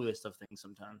the smoothest of things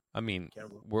sometimes. I mean,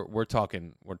 Careful. we're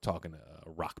talking a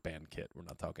Rock Band kit. We're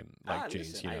not talking like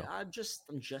Jay's. Listen, You know, I'm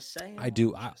just saying. I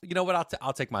do. You know what?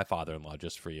 I'll take my father-in-law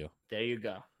just for you. There you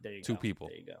go. Two people.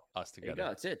 There you go. Us There you together. go.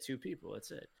 That's it. Two people.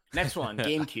 That's it. Next one.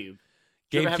 GameCube.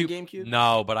 Did you ever have a GameCube?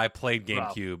 No, but I played Bro.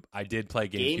 GameCube. I did play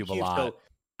GameCube a lot.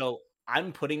 So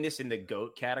I'm putting this in the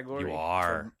GOAT category. You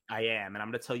are. I am, and I'm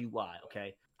going to tell you why.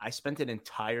 Okay, I spent an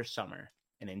entire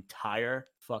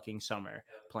fucking summer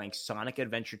playing Sonic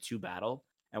Adventure 2 Battle,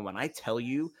 and when I tell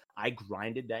you, I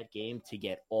grinded that game to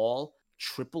get all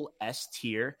triple S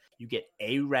tier. You get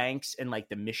A ranks and like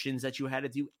the missions that you had to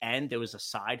do, and there was a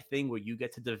side thing where you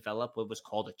get to develop what was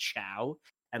called a Chow.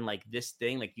 And like this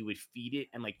thing, like you would feed it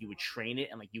and like you would train it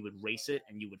and like you would race it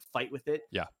and you would fight with it.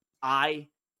 Yeah. I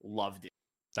loved it.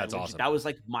 That's awesome. That was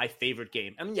like my favorite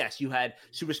game. I mean, yes, you had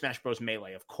Super Smash Bros.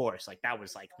 Melee, of course. Like that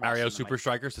was like Mario awesome. Super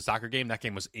Strikers, the soccer game. That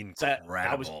game was incredible.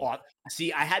 That was awesome.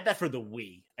 See, I had that for the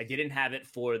Wii. I didn't have it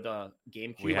for the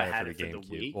GameCube. I had it for the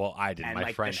Wii. Well, I didn't. My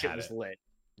like, friend that shit had was it. lit.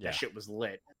 Yeah. That shit was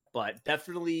lit. But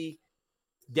definitely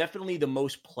the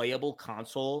most playable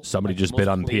console. Somebody like, just bid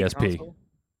on the PSP. console.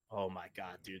 Oh my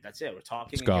god, dude! That's it. We're talking.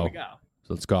 Let's go. Here we go.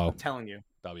 So let's go. I'm telling you.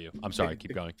 W. I'm sorry.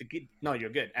 Keep going. No, you're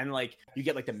good. And like you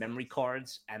get like the memory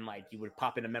cards, and like you would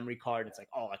pop in a memory card. It's like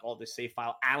all this save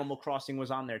file. Animal Crossing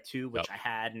was on there too, which I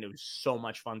had, and it was so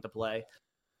much fun to play.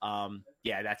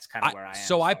 Yeah, that's kind of where I am.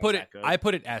 So I put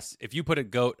it S. If you put it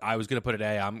GOAT, I was gonna put it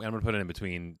A. I'm gonna put it in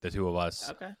between the two of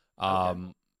us. Okay.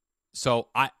 So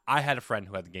I had a friend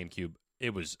who had the GameCube.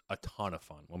 It was a ton of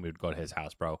fun when we would go to his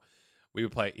house, bro. He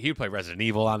would play Resident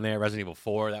Evil on there, Resident Evil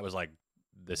 4. That was like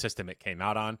the system it came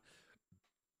out on.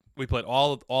 We played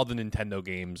all the Nintendo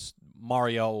games.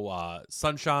 Mario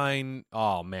Sunshine.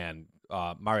 Oh man,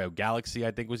 Mario Galaxy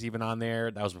I think was even on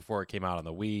there. That was before it came out on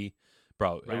the Wii.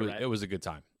 Bro, it was a good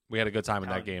time. We had a good time in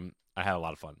that game. I had a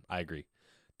lot of fun. I agree.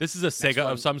 This is a Sega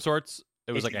of some sorts.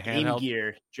 It was like a handheld. Game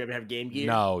Gear. Did you ever have Game Gear?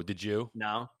 No, did you?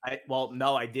 No.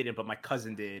 No, I didn't, but my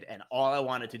cousin did, and all I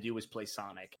wanted to do was play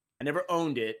Sonic. I never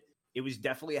owned it. It was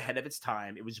definitely ahead of its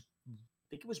time. I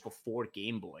think it was before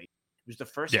Game Boy. It was the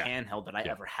first handheld that I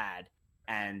ever had,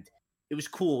 and it was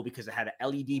cool because it had an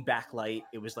LED backlight.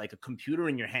 It was like a computer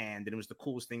in your hand, and it was the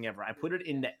coolest thing ever. I put it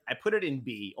in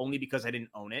B only because I didn't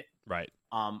own it. Right.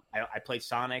 I played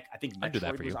Sonic. I think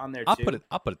Metroid was on there I'll too.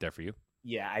 I'll put it there for you.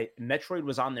 Yeah, Metroid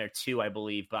was on there too, I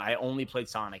believe, but I only played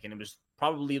Sonic, and it was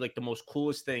probably like the most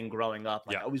coolest thing growing up.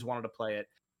 Like I always wanted to play it.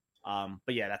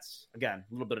 But yeah, that's again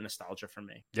a little bit of nostalgia for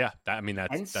me. Yeah, that's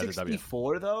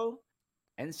N64 though.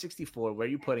 N64, where are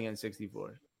you putting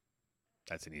N64?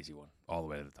 That's an easy one. All the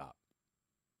way to the top.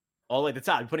 All the way to the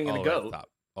top. You're putting it in the GOAT.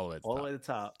 All the way to the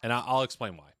top. And I'll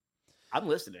explain why. I'm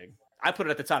listening. I put it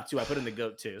at the top too. I put it in the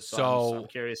GOAT too. So I'm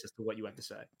curious as to what you have to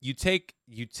say. You take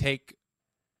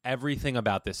everything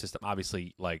about this system.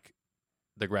 Obviously, like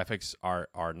the graphics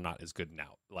are not as good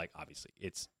now. Like obviously,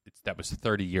 it's that was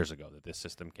 30 years ago that this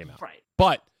system came out. Right.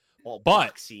 But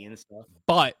boxy and stuff.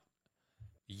 But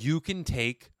you can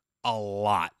take a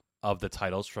lot of the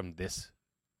titles from this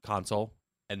console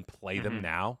and play them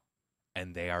now,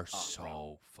 and they are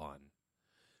fun.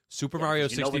 Super Mario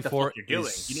 64 you know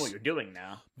what you're doing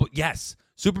now. But yes,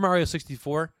 Super Mario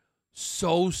 64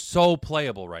 so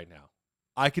playable right now.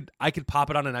 I could pop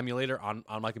it on an emulator on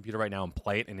my computer right now and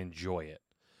play it and enjoy it.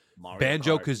 Mario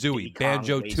Banjo Kart, Kazooie, Diddy Kong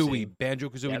Banjo Tooie, Racing. Banjo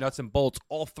Kazooie Yep. Nuts and Bolts,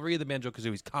 all three of the Banjo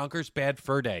Kazooies, Conker's Bad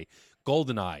Fur Day,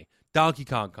 GoldenEye, Donkey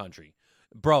Kong Country,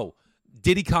 bro,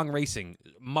 Diddy Kong Racing,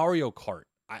 Mario Kart,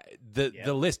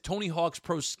 the list, Tony Hawk's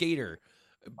Pro Skater.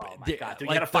 Oh my god, dude,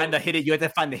 like you gotta find the hidden. You have to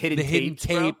find the hidden tapes,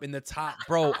 tape bro. in the top,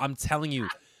 bro. I'm telling you,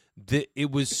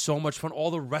 it was so much fun. All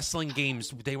the wrestling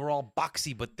games, they were all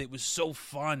boxy, but it was so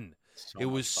fun. It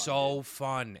was so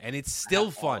fun, and it's still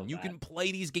fun. You can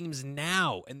play these games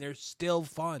now, and they're still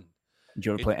fun. Did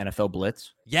you ever play NFL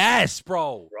Blitz? Yes,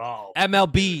 bro. Bro,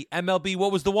 MLB.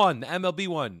 What was the one? The MLB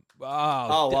one.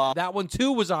 That one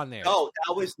too was on there.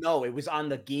 It was on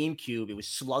the GameCube. It was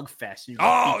Slugfest. You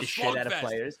beat the shit out of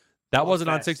players. That wasn't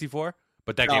on 64,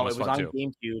 but that game was fun too.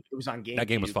 GameCube. It was on GameCube. That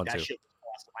game was fun that too. Shit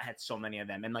was awesome. I had so many of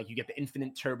them, and like you get the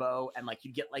Infinite Turbo, and like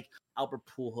you get like Albert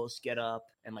Pujols get up,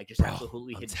 and like just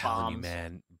absolutely hit bombs. You,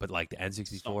 man. But like the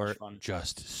N64, So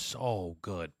just so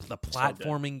good. The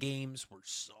platforming games were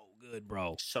so good,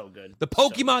 bro. So good. The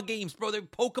Pokemon games, bro. The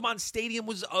Pokemon Stadium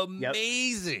was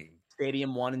amazing. Yep.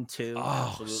 Stadium 1 and 2. Oh,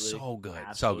 absolutely. so good.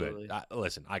 Absolutely. So good.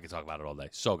 Listen, I could talk about it all day.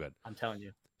 So good. I'm telling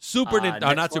you. Super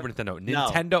Nintendo.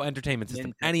 Nintendo Entertainment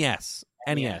System. NES.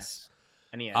 NES.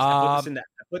 I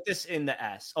put this in the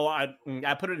S. Oh, I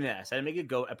put it in the S. I didn't make it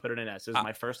go. I put it in S. It was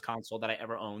my first console that I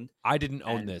ever owned. I didn't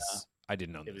own this.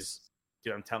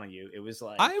 Dude, I'm telling you, it was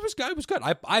like it was good.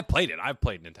 I played it. I've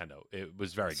played Nintendo. It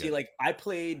was very good. See, like I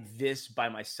played this by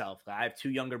myself. I have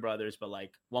 2 younger brothers, but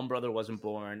like one brother wasn't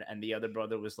born, and the other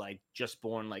brother was like just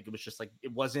born. Like it was just like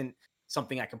it wasn't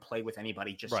something I could play with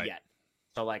anybody just yet.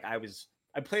 So like I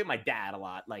played with my dad a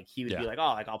lot. Like he would be like,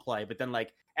 "Oh, like I'll play," but then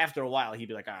like after a while, he'd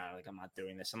be like, "All right, like I'm not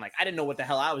doing this." And like I didn't know what the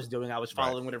hell I was doing. I was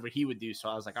following whatever he would do. So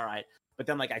I was like, "All right." But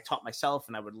then like I taught myself,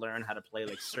 and I would learn how to play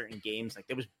like certain games. Like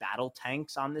there was battle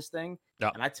tanks on this thing,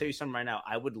 and I tell you something right now,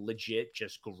 I would legit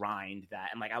just grind that,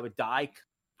 and like I would die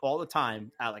all the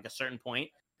time at like a certain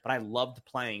point. But I loved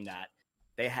playing that.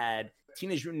 They had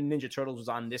Teenage Mutant Ninja Turtles was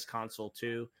on this console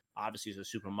too. Obviously, the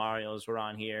Super Mario's were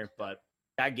on here, but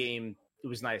that game, it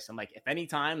was nice. And like, if any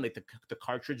time like the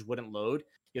cartridge wouldn't load,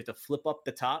 you have to flip up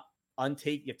the top,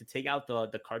 you have to take out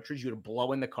the cartridge. You would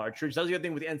blow in the cartridge. That was the other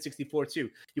thing with the N64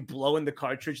 too. You blow in the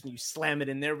cartridge and you slam it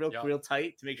in there real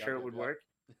tight to make sure it would work.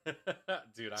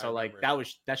 Dude, so like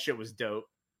that shit was dope.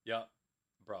 Yep,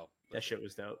 bro. That shit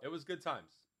was dope. It was good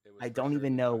times. I don't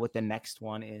even know what the next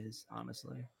one is,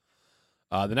 honestly.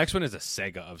 The next one is a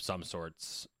Sega of some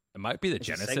sorts. It might be the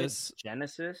Genesis.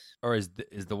 Genesis? Or is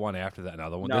the one after that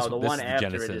another one? No, the one after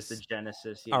Genesis. it is the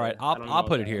Genesis. Yeah. All right, I'll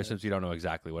put it here since we don't know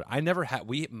exactly what. I never had.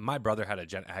 My brother had a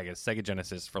Sega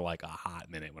Genesis for like a hot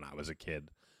minute when I was a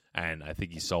kid, and I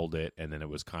think he sold it, and then it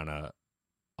was kind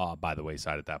of by the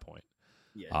wayside at that point.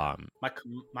 Yeah.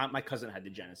 My cousin had the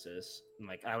Genesis, and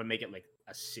like I would make it like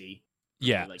a C.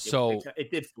 Yeah. Like, so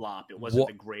it did flop. It wasn't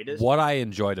the greatest. What I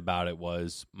enjoyed about it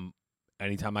was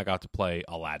anytime I got to play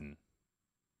Aladdin.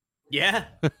 Yeah.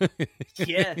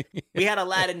 Yeah. We had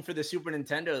Aladdin for the Super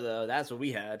Nintendo, though. That's what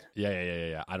we had.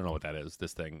 Yeah. I don't know what that is.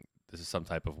 This is some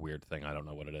type of weird thing. I don't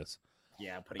know what it is.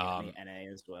 Yeah, I'm putting it in the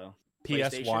NA as well.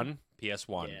 PS1.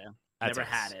 Yeah. Never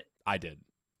had it. I did.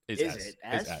 Is it?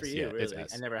 S for you, really?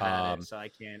 I never had it, so I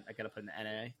can't. I got to put in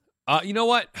the NA. You know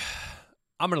what?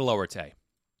 I'm going to lower it to A.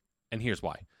 And here's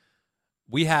why.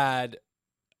 We had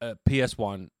a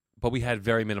PS1, but we had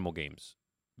very minimal games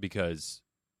because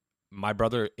my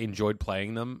brother enjoyed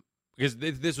playing them because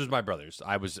this was my brother's.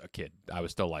 I was a kid. I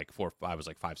was still like 4. I was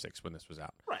like 5, 6 when this was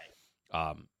out.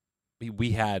 Right.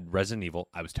 We had Resident Evil.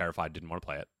 I was terrified. Didn't want to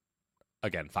play it.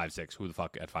 Again, 5, 6. Who the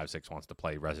fuck at 5, 6 wants to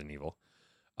play Resident Evil?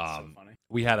 So funny.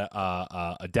 We had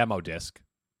a demo disc,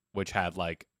 which had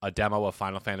like a demo of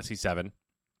Final Fantasy VII,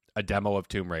 a demo of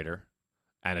Tomb Raider,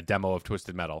 and a demo of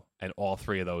Twisted Metal, and all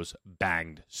 3 of those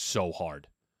banged so hard.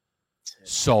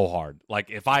 So hard. Like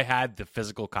if I had the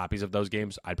physical copies of those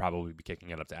games, I'd probably be kicking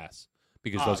it up to S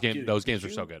because those games were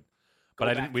so good.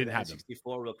 But we didn't have them.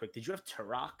 64 real quick. Did you have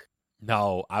Turok?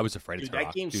 No, I was afraid of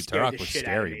Turok. Turok was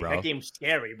scary, bro. That game's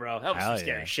scary, bro. That was some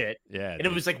scary shit. Yeah, and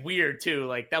it was like weird too.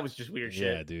 Like that was just weird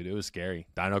shit. Yeah, dude, it was scary.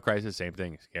 Dino Crisis, same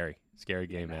thing. Scary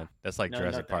game, man. That's like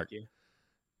Jurassic Park.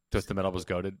 Twisted Metal was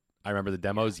goated. I remember the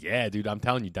demos. Yeah, dude, I'm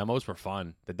telling you, demos were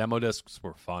fun. The demo discs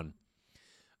were fun.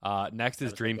 Next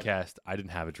is Dreamcast. I didn't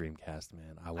have a Dreamcast,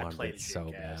 man. I wanted it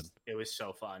so bad. It was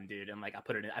so fun, dude. And like I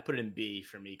put it in B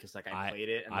for me because like I played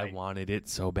it. And, I wanted it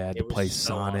so bad to play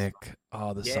Sonic.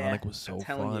 Awesome. Oh, Sonic was so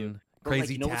fun.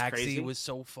 Crazy Taxi was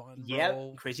so fun. Yeah,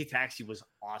 Crazy Taxi was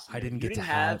awesome. I didn't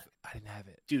have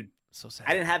it, dude. So sad.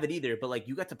 I didn't have it either, but like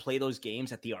you got to play those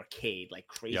games at the arcade. Like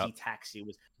Crazy Taxi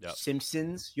was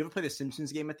Simpsons. You ever play the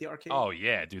Simpsons game at the arcade? Oh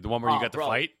yeah, dude. The one where you got to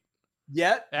fight.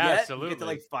 Yep, you get to Absolutely.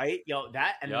 like fight,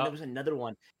 that, and then Yep. there was another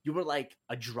one. You were like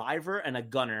a driver and a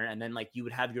gunner, and then like you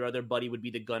would have your other buddy would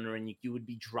be the gunner, and you would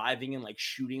be driving and like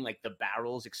shooting like the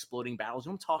barrels, exploding barrels. You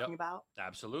know what I'm talking Yep. about?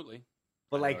 Absolutely.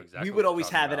 But I know like exactly we what would you're always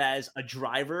talking have it about. as a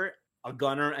driver, a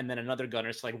gunner, and then another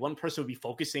gunner. So like one person would be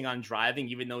focusing on driving,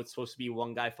 even though it's supposed to be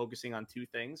one guy focusing on two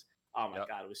things. Oh my Yep.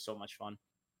 god, it was so much fun.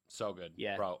 So good.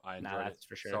 Yeah. Bro, I enjoyed it That's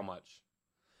for sure. so much.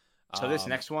 So this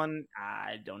next one,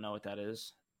 I don't know what that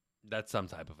is. That's some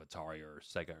type of Atari or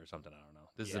Sega or something. I don't know.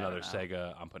 This is Yeah, I another don't know.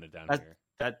 Sega. I'm putting it down That's-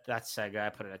 here. That's Sega. I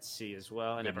put it at C as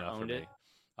well. I Good never enough for owned me. it.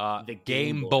 The Game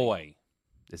Game Boy. Boy.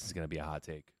 This is gonna be a hot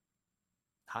take.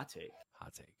 Hot take.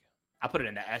 Hot take. I put it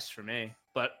in the S for me,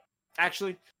 but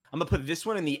actually, I'm gonna put this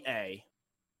one in the A.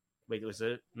 Wait, was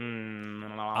it?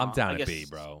 I'm down at B,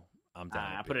 bro. I'm down.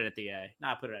 I At put B. it at the A. No,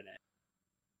 I put it at A.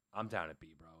 I'm down at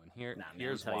B, bro. And Nah, man,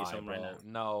 here's I'll tell you why, something bro. right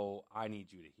No, I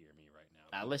need you to hear me right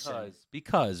now. Listen.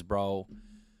 Because, bro,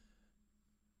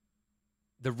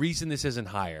 the reason this isn't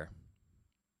higher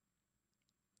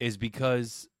is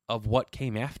because of what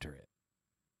came after it.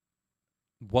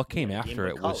 What came Game after Boy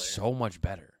it Color. was so much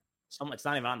better. It's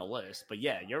not even on the list, but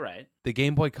yeah, you're right. The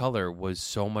Game Boy Color was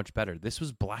so much better. This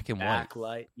was black and white.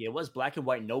 Backlight. Yeah, it was black and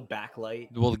white, no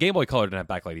backlight. Well, the Game Boy Color didn't have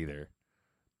backlight either.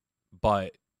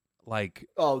 But, like,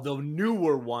 Oh, the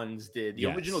newer ones did. The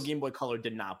Yes. original Game Boy Color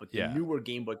did not, but the Yeah. newer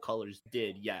Game Boy Colors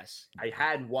did. Yes, I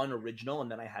had one original,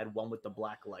 and then I had one with the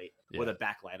black light or Yeah. the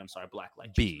backlight. I'm sorry, black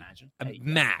light. B. Just imagine. There you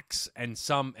go. Max. And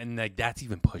like, that's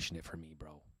even pushing it for me,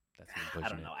 bro. That's even pushing I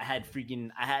don't know. I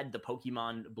had the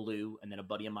Pokemon Blue, and then a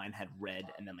buddy of mine had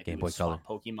Red, and then like Game we Boy would swap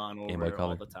Color. Pokemon Game over Boy Color.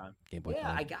 all the time. Game Boy Yeah,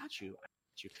 Color. I got you.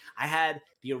 I had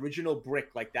the original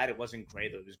brick like that. It wasn't gray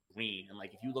though; it was green. And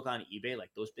like if you look on eBay, like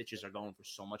those bitches are going for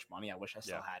so much money. I wish I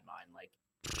still Yeah. had mine. Like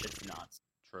it's nuts,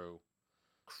 True.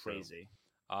 crazy.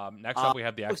 Next up, we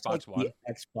have the Looks Xbox like One.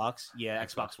 the Xbox, yeah,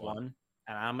 Xbox Xbox One. One.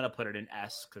 And I'm gonna put it in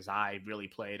S because I really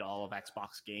played all of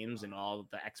Xbox games and all of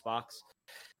the Xbox.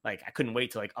 Like I couldn't wait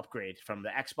to like upgrade from the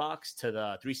Xbox to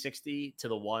the 360 to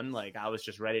the One. Like I was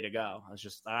just ready to go. I was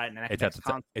just all right. It's at the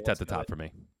top for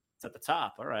me It's at the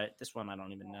top. All right, this one I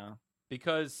don't even know.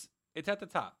 because it's at the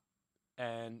top,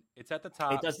 and it's at the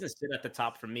top. It doesn't sit at the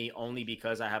top for me only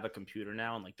because I have a computer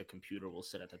now, and like the computer will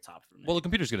sit at the top for me. Well, the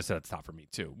computer's gonna sit at the top for me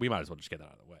too. We might as well just get that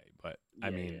out of the way. But I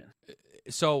Yeah, mean,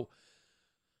 so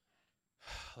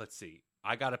let's see.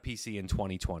 I got a PC in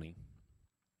 2020,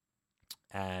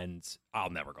 and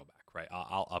I'll never go back. Right?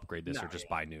 I'll upgrade this No, or just yeah.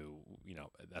 buy new. You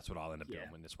know, that's what I'll end up doing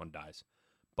Yeah. when this one dies. of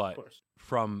But course.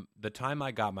 from the time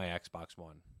I got my Xbox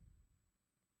One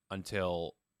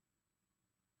until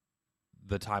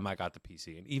the time I got the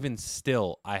PC, and even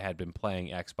still, I had been playing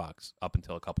Xbox up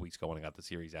until a couple weeks ago when I got the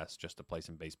Series S just to play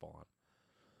some baseball on.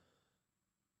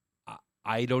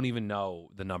 I don't even know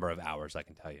the number of hours I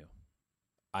can tell you.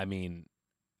 I mean,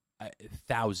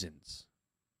 thousands.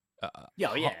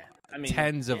 Yeah, yeah. I mean,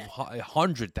 tens of yeah,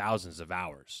 100,000s of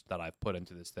hours that I've put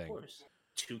into this of thing. course.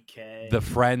 2K. The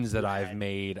friends that Yeah. I've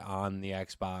made on the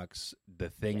Xbox, the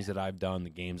things that I've done, the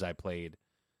games I played.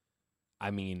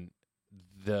 I mean,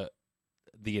 the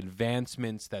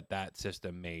advancements that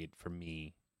system made for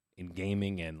me in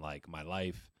gaming and like my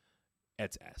life,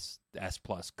 it's S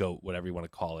plus GOAT, whatever you want to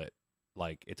call it.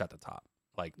 Like it's at the top.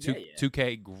 Like Yeah, yeah.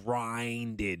 2K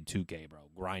grinded 2K, bro,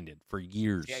 grinded for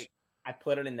years. Yeah, I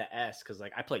put it in the S because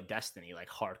like I played Destiny like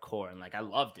hardcore and like I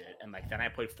loved it, and like then I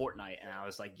played Fortnite and I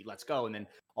was like, let's go. And then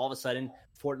all of a sudden,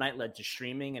 Fortnite led to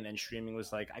streaming, and then streaming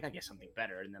was like, I gotta get something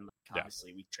better. And then like, Yeah.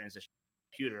 obviously we transitioned to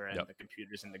the computer, and Yep. the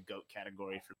computer's in the GOAT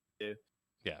category for me too.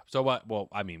 Yeah. So what? Well,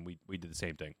 I mean, we did the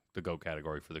same thing. The GOAT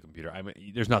category for the computer. I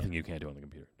mean, there's nothing you can't do on the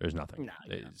computer. There's nothing. No,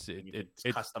 It's it's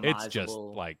just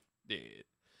customizable. like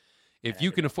if and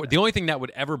you can everything afford. like The only thing that would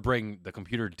ever bring the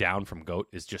computer down from GOAT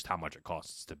is just how much it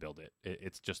costs to build it.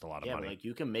 It's just a lot of Yeah, money. but like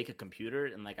you can make a computer,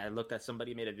 and like I looked at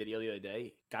somebody made a video the other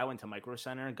day. Guy went to Micro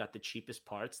Center and got the cheapest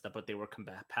parts, but they were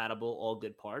compatible, all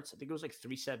good parts. I think it was like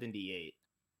 $378.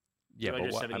 Yeah, but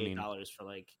what I mean, $278 for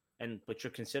like, but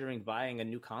you're considering buying a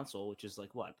new console, which is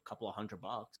like what, a couple of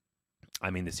 $100.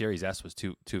 the Series S was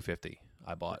 250.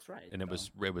 I bought, That's right. and it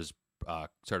so was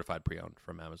certified pre-owned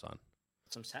from Amazon.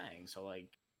 that's what I'm saying. So like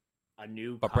a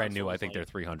new, But brand new, console I is, think they're like,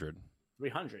 300.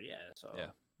 300. Yeah. So Yeah.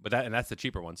 But that's the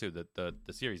cheaper one too. The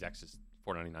Series X is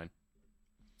 $499.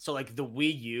 So like the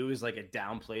Wii U is like a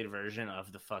downplayed version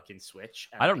of the fucking Switch.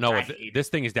 And, I don't know like, if this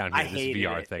thing is down I here. This hated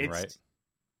VR it. thing, It's- right?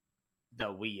 The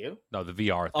Wii U. No, the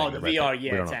VR thing. Oh, the red VR. thing. We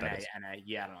Yeah, don't it's know what that NA, is. NA.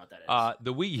 Yeah, I don't know what that is.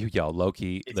 The Wii U, yo, low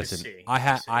key. It's a Listen, C. I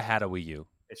had It's a C. I had a Wii U.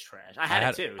 It's trash. I had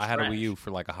it too. I had a Wii U Trash.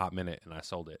 for like a hot minute, and I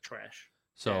sold it. Trash.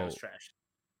 So Yeah, it was trash.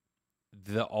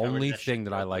 the only that shit thing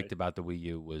that I real liked quick. about the Wii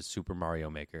U was Super Mario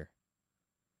Maker,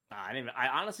 I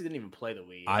honestly didn't even play the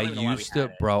Wii. I don't even know why we used had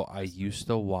to, it. bro. I used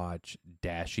to watch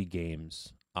Dashy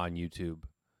Games on YouTube.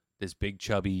 This big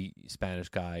chubby Spanish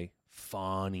guy,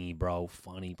 funny, bro,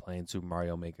 funny playing Super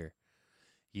Mario Maker.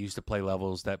 He used to play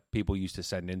levels that people used to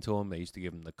send into him. They used to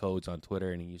give him the codes on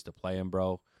Twitter, and he used to play them,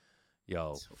 bro.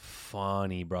 Yo,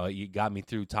 funny, bro. You got me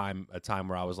through a time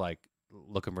where I was like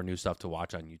looking for new stuff to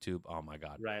watch on YouTube. Oh my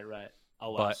god. Right.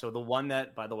 Oh wow. But So the one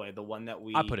that, by the way, the one that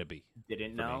we I put it B.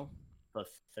 didn't for me. know, the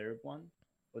third one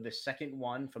or the second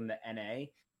one from the NA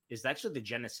is actually the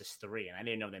Genesis 3, and I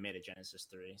didn't know they made a Genesis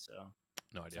 3. So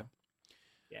No idea.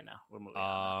 yeah, no, we're moving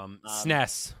on.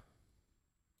 SNES.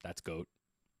 That's GOAT.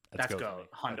 That's GOAT go.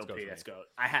 for me. Hundo That's GOAT P. for That's me. go.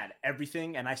 I had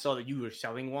everything, and I saw that you were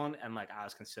selling one, and like I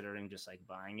was considering just like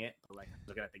buying it, but like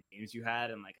looking at the games you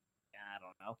had, and like yeah, I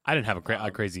don't know. I didn't have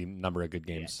a crazy number of good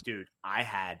games. Yeah, dude,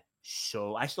 I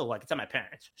still like it's at my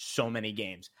parents. So many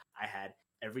games. I had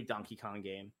every Donkey Kong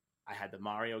game. I had the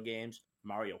Mario games,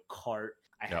 Mario Kart.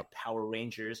 I had Power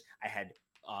Rangers. I had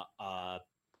a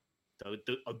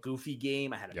Goofy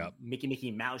game. I had a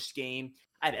Mickey Mouse game.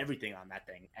 I had everything on that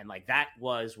thing, and like that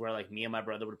was where like me and my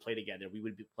brother would play together. We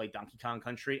would play Donkey Kong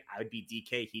Country. I would be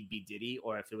DK, he'd be Diddy,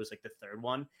 or if it was like the third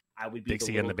one, I would be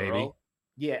Dixie the and the girl. baby.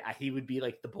 Yeah, he would be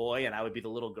like the boy, and I would be the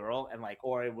little girl, and like,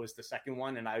 or it was the second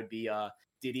one, and I would be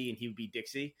Diddy, and he would be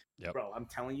Dixie. Yep. Bro, I'm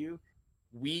telling you,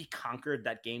 we conquered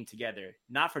that game together.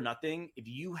 Not for nothing. If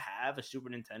you have a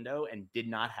Super Nintendo and did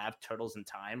not have Turtles in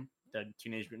Time, the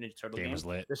Teenage Mutant Ninja Turtle game, was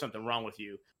lit. there's something wrong with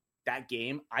you. That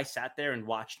game, I sat there and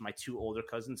watched my two older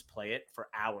cousins play it for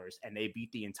hours, and they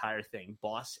beat the entire thing,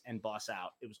 boss and boss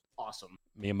out. It was awesome.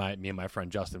 Me and my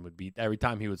friend Justin would beat every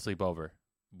time he would sleep over.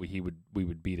 We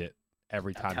would beat it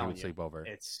every time he would sleep over.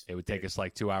 It would take us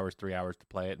like 2 hours, 3 hours to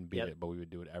play it and beat it, but we would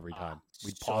do it every time.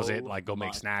 We'd pause it, like go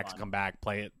make snacks, come back,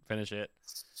 play it, finish it.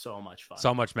 So much fun.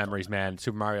 So much memories, man.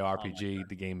 Super Mario RPG,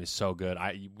 the game is so good.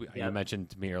 You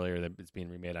mentioned to me earlier that it's being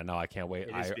remade. I know. I can't wait.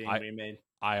 It is being remade.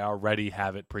 I already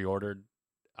have it pre-ordered.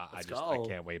 I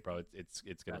can't wait, bro. It's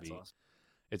gonna be awesome.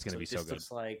 It's gonna be so good. This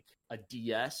looks like a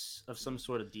DS of some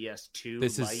sort of DS2.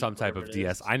 This is some type of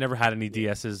DS. I never had any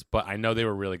DSs, but I know they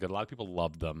were really good. A lot of people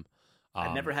loved them.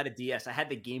 I never had a DS. I had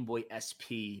the Game Boy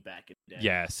SP back in the day.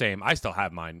 Yeah, same. I still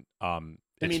have mine. I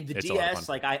mean, the DS,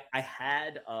 like I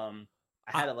had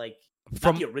like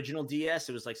from not the original DS.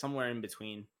 It was like somewhere in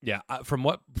between. Yeah, from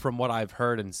what I've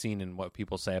heard and seen and what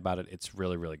people say about it, it's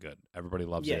really, really good. Everybody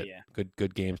loves it. Yeah.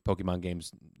 Good games, Pokemon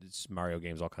games, Mario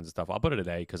games, all kinds of stuff. I'll put it at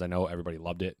A because I know everybody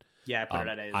loved it. Yeah, I put it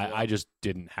at A as well. I just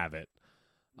didn't have it.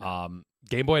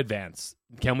 Game Boy Advance.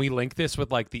 Can we link this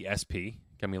with like the SP?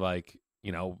 Can we like,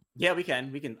 you know? Yeah, we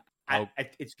can.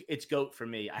 It's GOAT for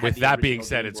me. With that being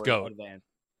said, it's GOAT. Advance.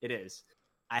 It is.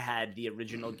 I had the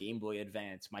original Game Boy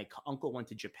Advance. My uncle went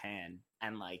to Japan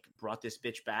and like brought this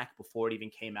bitch back before it even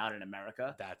came out in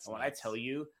America. And when I tell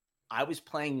you, I was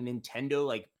playing Nintendo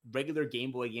like regular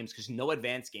Game Boy games because no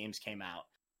advanced games came out.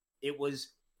 It was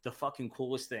the fucking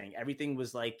coolest thing. Everything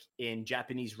was like in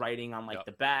Japanese writing on like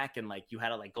the back, and like you had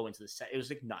to like go into the set. It was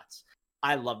like nuts.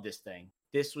 I love this thing.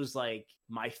 This was like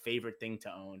my favorite thing to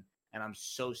own. And I'm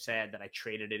so sad that I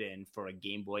traded it in for a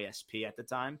Game Boy SP at the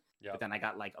time. But then I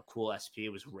got like a cool SP. It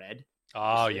was red.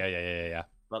 Oh, yeah.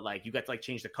 But like you got to like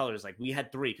change the colors. Like we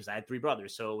had three because I had three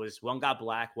brothers. So it was one got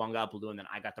black, one got blue, and then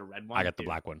I got the red one. I got the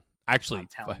black one. Actually,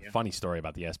 funny story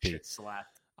about the SP. Shit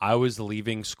slapped. I was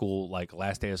leaving school, like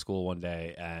last day of school one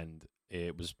day, and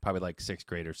it was probably like 6th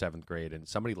grade or 7th grade, and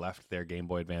somebody left their Game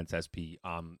Boy Advance SP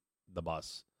on the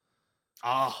bus.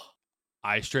 Oh.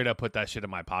 I straight up put that shit in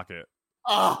my pocket.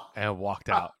 Oh, and walked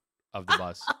out of the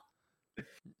bus.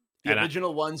 The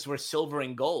original ones were silver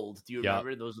and gold. Do you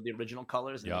remember? Those were the original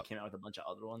colors, and they came out with a bunch of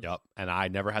other ones. Yep. And I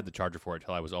never had the charger for it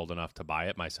till I was old enough to buy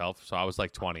it myself. So I was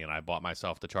like 20, and I bought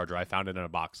myself the charger. I found it in a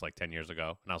box like 10 years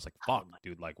ago, and I was like, "Fuck,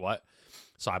 dude, like what?"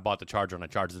 So I bought the charger and I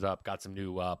charged it up. Got some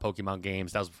new Pokemon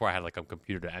games. That was before I had like a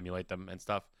computer to emulate them and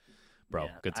stuff. Bro,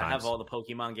 good times. I have all the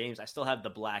Pokemon games. I still have the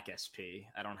black SP.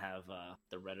 I don't have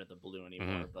the red or the blue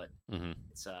anymore, but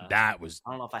it's that was. I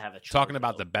don't know if I have a talking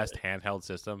about the best handheld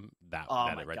system. That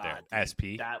right there, dude.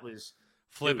 SP. That was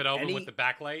flip it over with the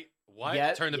backlight.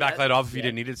 What? Turn the backlight off if you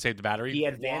didn't need it. Save the battery. The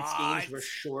advanced games were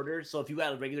shorter, so if you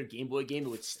had a regular Game Boy game, it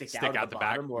would stick out at the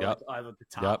bottom or like, at the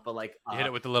top. But like you hit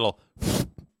it with the little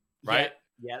right.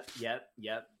 Yep.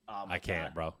 I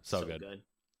can't, bro. So good.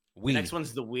 Wii. The next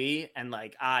one's the Wii, and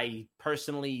like I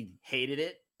personally hated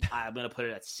it. I'm gonna put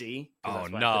it at C. Oh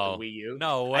no, I put the Wii U.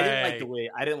 No way. I didn't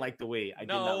like the Wii. I did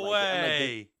not like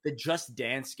way. It. Like, the Just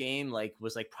Dance game like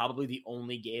was like probably the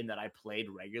only game that I played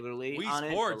regularly. Wii on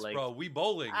Sports, it, like, bro. Wii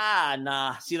Bowling.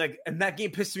 Nah. See, like, and that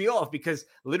game pissed me off because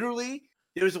literally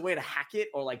there was a way to hack it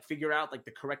or like figure out like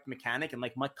the correct mechanic. And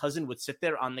like my cousin would sit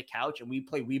there on the couch and we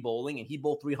play Wii bowling and he'd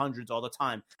bowl 300s all the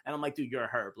time. And I'm like, dude, you're a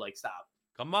herb. Like, stop.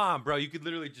 Come on, bro. You could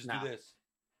literally just do this.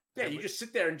 Yeah, you just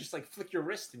sit there and just like flick your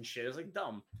wrist and shit. It's like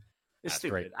dumb. It's That's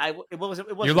stupid. great. It wasn't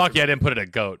You're lucky I didn't put it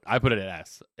at GOAT. I put it at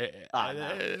S.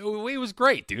 No. It was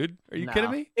great, dude. Are you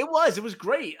kidding me? It was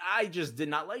great. I just did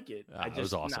not like it. It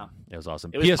was awesome. No. It was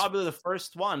awesome. It was probably the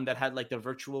first one that had like the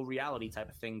virtual reality type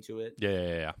of thing to it.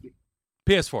 Yeah.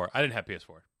 PS4. I didn't have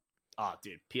PS4. Oh,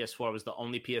 dude, PS4 was the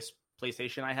only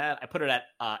PlayStation I had. I put it at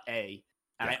A,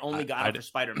 and I only got it for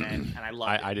Spider-Man, and I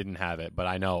loved it. I didn't have it, but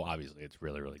I know obviously it's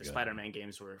really, really good. The Spider-Man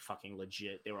games were fucking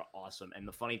legit. They were awesome. And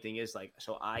the funny thing is, like,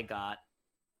 so I got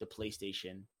the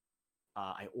PlayStation.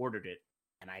 I ordered it,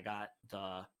 and I got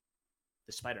the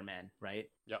Spider-Man, right?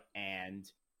 Yep.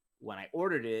 And when I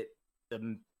ordered it,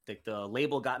 the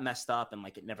label got messed up and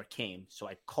like it never came. So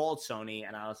I called Sony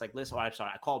and I was like, listen, I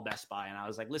called Best Buy and I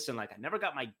was like, listen, like I never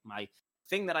got my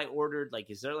thing that I ordered. Like,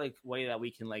 is there like a way that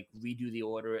we can like redo the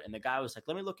order? And the guy was like,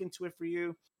 let me look into it for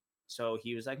you. So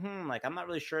he was like, like, I'm not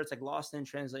really sure. It's like lost in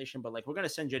translation, but like, we're going to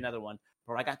send you another one.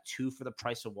 Bro, I got 2 for the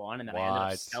price of 1. And then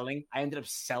I ended up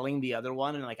selling the other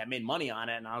one. And like, I made money on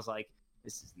it. And I was like,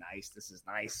 this is nice. That's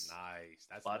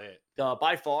it.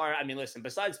 By far, I mean, listen,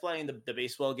 besides playing the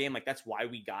baseball game, like that's why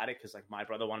we got it. Cause like my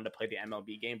brother wanted to play the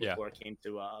MLB game before it came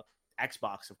to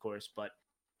Xbox, of course, but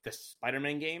the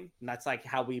Spider-Man game, and that's like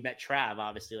how we met Trav,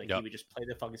 obviously. Like he would just play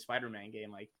the fucking Spider-Man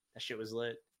game. Like that shit was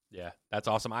lit. Yeah, that's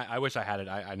awesome. I wish I had it.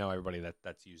 I know everybody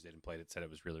that's used it and played it said it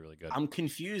was really, really good. I'm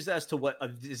confused as to what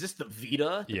is this the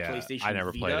Vita? The PlayStation I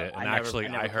never Vita? played it.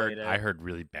 And I heard it.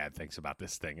 really bad things about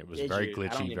this thing. It was very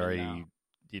glitchy,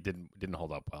 it didn't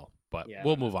hold up well. But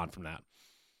we'll move on from that.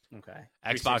 Okay.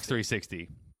 Xbox 360.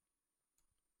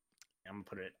 I'm gonna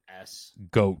put it S.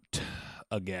 GOAT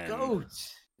again. GOAT.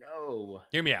 No.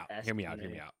 Hear me out. All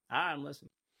right, I'm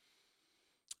listening.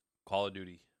 Call of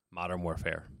Duty, Modern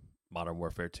Warfare, Modern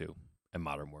Warfare 2, and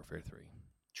Modern Warfare 3.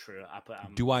 True.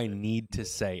 Do I need to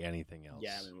say anything else?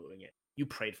 Yeah, I'm moving it. You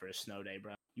prayed for a snow day,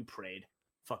 bro. You prayed.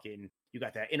 Fucking, you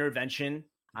got that intervention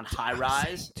on high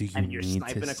rise, and you're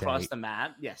sniping across the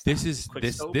map. Yes.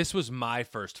 This was my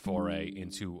first foray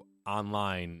into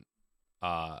online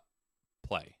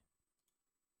play.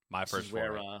 My first foray.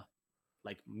 Where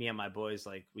like me and my boys,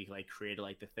 like we like created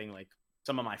like the thing, like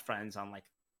some of my friends on like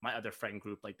my other friend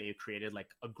group, like they created like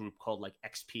a group called like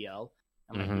XPL,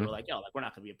 and like we were like, yo, like we're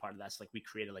not gonna be a part of that. So like we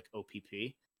created like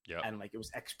OPP, and like it was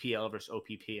XPL versus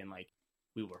OPP, and like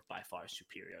we were by far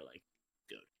superior, like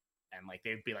good. And like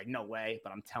they'd be like, no way,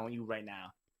 but I'm telling you right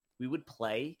now, we would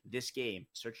play this game,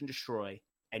 Search and Destroy,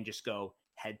 and just go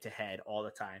head to head all the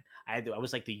time. I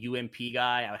was like the UMP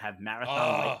guy. I would have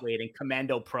Marathon Lightweight and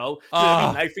Commando Pro.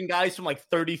 Knifing guys from like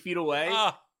 30 feet away.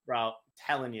 Bro,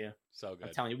 telling you. So good.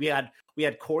 I'm telling you. We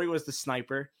had Corey was the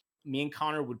sniper. Me and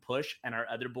Connor would push, and our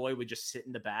other boy would just sit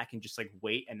in the back and just like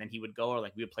wait, and then he would go, or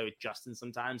like we would play with Justin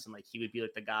sometimes, and like he would be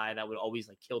like the guy that would always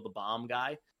like kill the bomb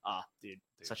guy. Dude,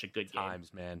 such a good game.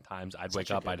 Times. I'd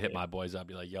wake up, I'd hit my boys up,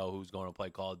 be like, yo, who's going to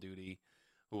play Call of Duty?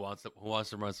 Who wants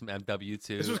to run some MW2?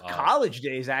 This was college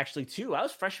days actually too. I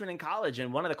was freshman in college,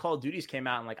 and one of the Call of Duties came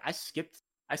out, and like I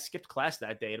skipped class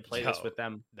that day to play this with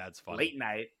them. That's funny. Late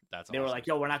night. They were like,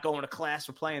 yo, we're not going to class.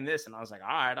 We're playing this. And I was like, all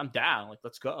right, I'm down. Like,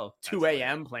 let's go. 2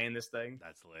 a.m. playing this thing.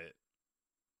 That's lit.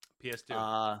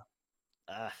 PS2.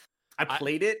 I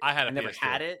played it. I never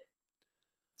had it.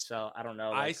 So I don't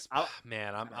know. Like,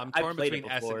 I'm torn between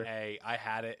S and A. I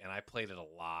had it and I played it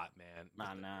a lot,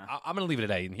 man. Nah. I'm going to leave it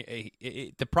at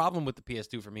A. The problem with the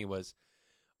PS2 for me was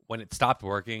when it stopped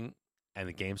working and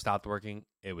the game stopped working,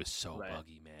 it was so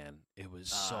buggy, man. It was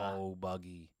so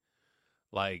buggy.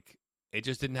 Like, it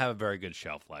just didn't have a very good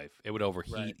shelf life. It would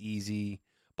overheat easy,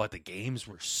 but the games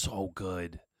were so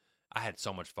good. I had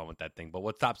so much fun with that thing. But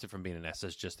what stops it from being an S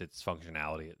is just its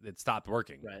functionality. It stopped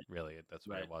working, really. That's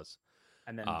what it was.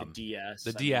 And then the DS.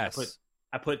 The DS.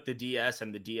 I put the DS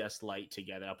and the DS Lite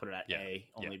together. I'll put it at A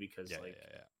only because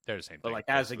they're the same thing. But like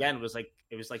that was again was like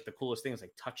it was like the coolest thing. It's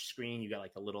like touch screen. You got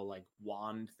like a little like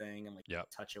wand thing and like you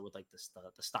touch it with like the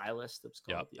stylus.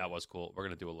 Yeah, that was cool. We're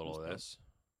gonna do a little of this.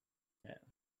 Yeah,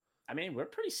 I mean we're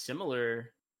pretty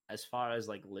similar as far as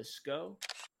like lists go.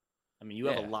 I mean you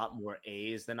have a lot more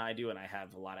A's than I do, and I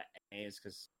have a lot of A's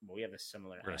because we have a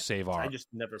similar. We're gonna save our. I just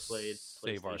never played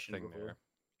save our thing before. There.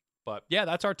 But yeah,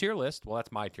 that's our tier list. Well,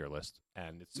 that's my tier list,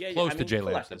 and it's close to Jay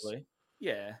Lamb's.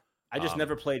 Yeah, I just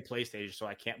never played PlayStation, so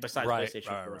I can't. Besides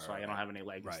PlayStation 4, so I don't have any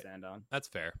leg to stand on. That's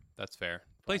fair.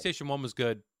 PlayStation 1 was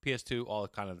good. PS2, all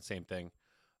kind of the same thing.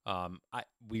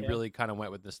 We really kind of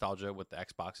went with nostalgia with the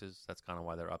Xboxes. That's kind of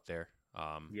why they're up there.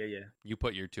 Yeah. You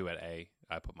put your 2 at A.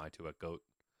 I put my 2 at GOAT.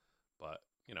 But,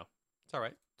 it's all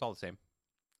right. It's all the same.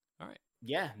 All right.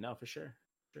 Yeah, no, for sure.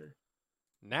 Sure.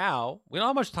 Now, we don't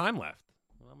have much time left.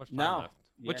 No.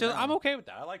 Which Yeah, is, no. I'm okay with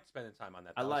that. I like spending time on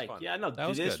that. That was fun. Yeah, no, That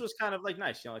was this good. was kind of like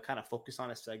nice, like kind of focus on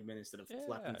a segment instead of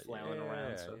flailing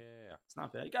around. So Yeah. it's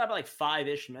not bad. You got about like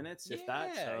 5-ish minutes, if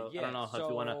that. So I don't know if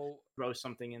you want to throw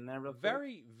something in there real quick.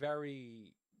 Very,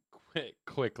 very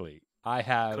quickly. I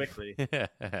have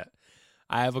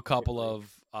I have a couple of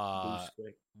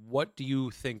what do you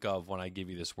think of when I give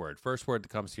you this word? First word that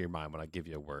comes to your mind when I give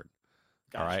you a word.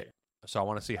 Gotcha. All right. So I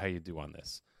want to see how you do on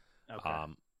this. Okay.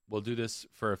 We'll do this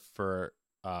for a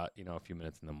few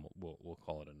minutes, and then we'll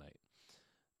call it a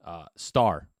night.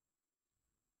 Star.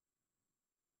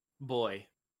 Boy.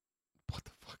 What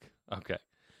the fuck? Okay.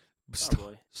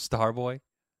 Starboy. Starboy.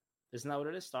 Isn't that what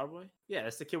it is? Starboy? Yeah,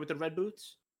 that's the kid with the red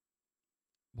boots.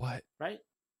 What? Right?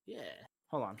 Yeah.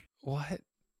 Hold on. What?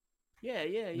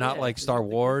 Yeah. Not like Star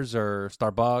Wars or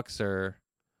Starbucks or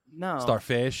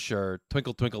Starfish or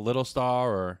Twinkle Twinkle Little Star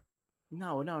or.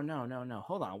 No.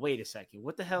 Hold on. Wait a second.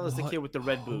 What the hell is the kid with the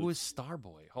red boots? Who is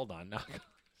Starboy? Hold on. Now.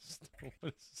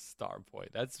 What is Starboy?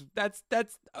 That's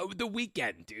The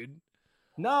Weeknd, dude.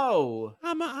 No.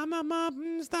 I'm a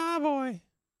Starboy.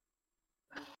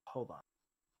 Hold on.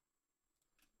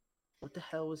 What the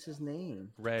hell was his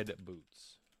name? Red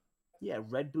Boots. Yeah,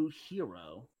 Red Boot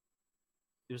Hero.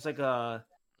 It was like a.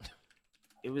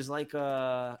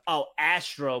 Oh,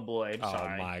 Astro Boy. I'm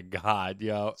sorry. Oh my God,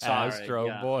 yo, Sorry, Astro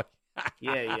yeah. Boy.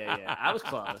 Yeah. I was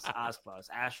close.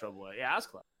 Astro Boy. Yeah, I was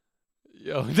close.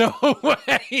 Yo, no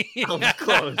way.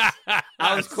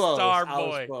 I was close.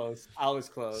 Starboy. I was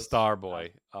close.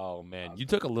 Starboy. Oh man, you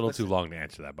took a little too long to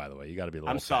answer that. By the way, you got to be a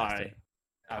little. I'm sorry. faster.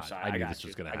 I'm sorry. I knew got this you.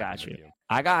 was gonna I happen got you. with you.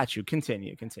 I got you.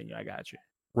 Continue. I got you.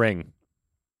 Ring.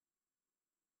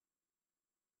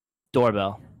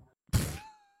 Doorbell.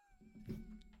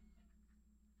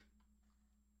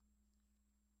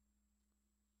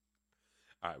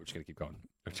 All right, we're just gonna keep going.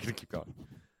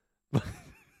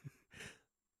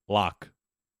 Lock.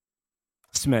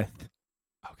 Smith.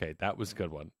 Okay, that was a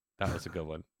good one.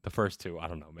 The first two, I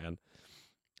don't know, man.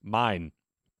 Mine.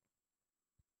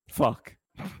 Fuck.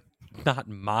 Not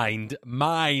mind.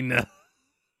 Mine.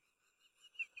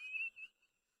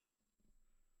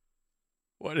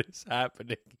 What is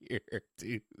happening here,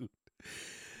 dude?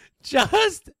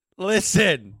 Just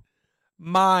listen.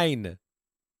 Mine.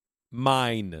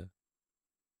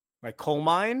 Like coal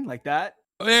mine? Like that?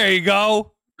 There you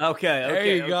go. Okay. There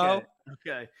you go.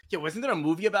 Okay. Yeah, wasn't there a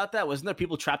movie about that? Wasn't there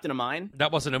people trapped in a mine?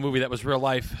 That wasn't a movie. That was real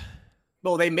life.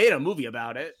 Well, they made a movie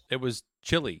about it. It was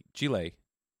Chile. The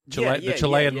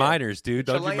Chilean miners, dude.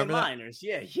 Don't you Chilean remember that? miners.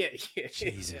 Yeah.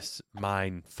 Jesus.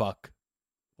 Mine. Fuck.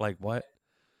 Like what?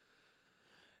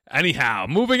 Anyhow,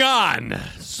 moving on.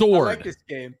 Sword. I like this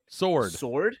game. Sword.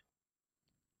 Sword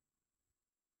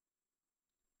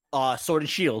and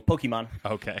Shield. Pokemon.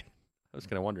 Okay. I was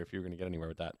going to wonder if you were going to get anywhere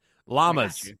with that.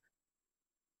 Llamas.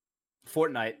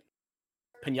 Fortnite.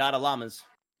 Pinata llamas.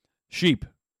 Sheep.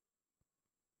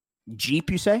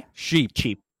 Jeep, you say? Sheep.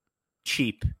 Cheap.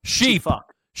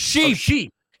 Fuck. Sheep. Oh,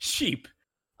 sheep.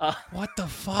 What the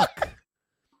fuck?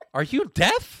 Are you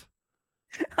deaf?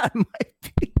 I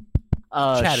might be.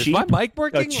 Chad, sheep? is my mic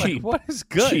working? Cheap. Like, what is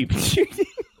good? Cheap.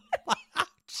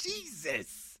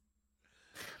 Jesus.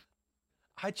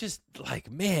 I just,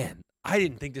 man, I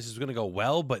didn't think this was going to go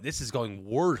well, but this is going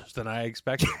worse than I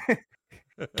expected.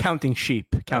 Counting sheep.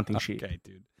 Okay,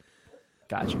 dude.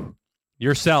 Gotcha.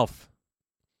 Yourself.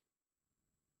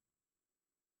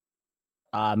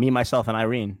 Me, Myself, and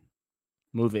Irene.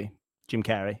 Movie. Jim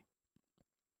Carrey.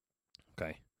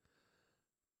 Okay.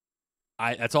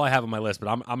 That's all I have on my list, but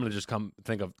I'm gonna just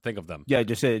think of them. Yeah,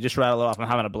 just rattle it off. I'm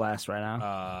having a blast right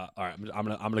now. All right, I'm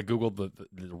gonna Google the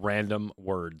random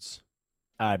words.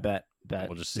 I bet.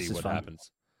 We'll just see what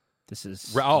happens. This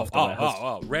is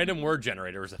random word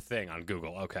generator is a thing on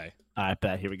Google. Okay. I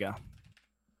bet. Here we go.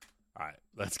 All right,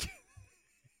 let's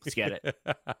get it.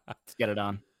 Let's get it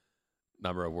on.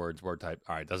 Number of words, word type.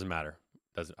 All right, doesn't matter.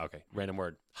 Okay. Random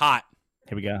word. Hot.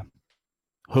 Here we go.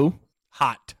 Who?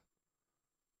 Hot.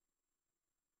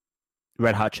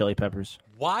 Red Hot Chili Peppers.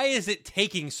 Why is it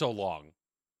taking so long?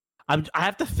 I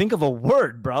have to think of a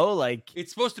word, bro. Like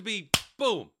it's supposed to be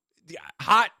boom,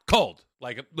 hot, cold,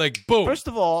 like boom. First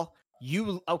of all,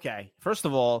 you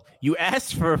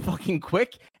asked for a fucking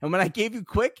quick, and when I gave you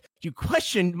quick, you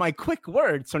questioned my quick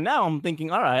word. So now I'm thinking,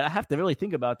 all right, I have to really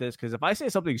think about this because if I say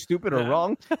something stupid or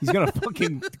wrong, he's gonna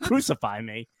fucking crucify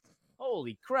me.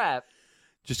 Holy crap!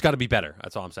 Just got to be better.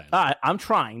 That's all I'm saying. All right, I'm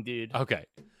trying, dude. Okay.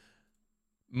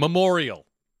 Memorial.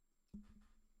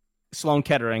 Sloan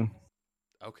Kettering.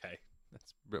 Okay,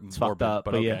 that's It's morbid, fucked up,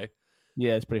 but but okay.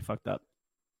 Yeah, it's pretty fucked up.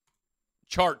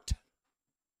 Chart.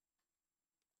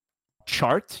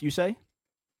 Chart, you say?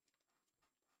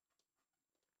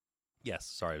 Yes.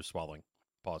 Sorry, I was swallowing.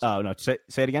 Pause. Oh no, say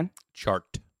it again. Chart.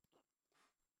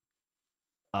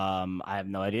 I have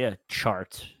no idea.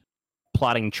 Chart,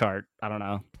 plotting chart. I don't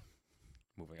know.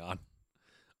 Moving on.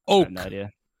 I Oak. have no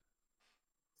idea.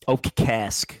 Oak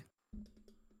cask.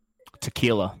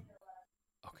 Tequila.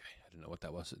 Okay, I didn't know what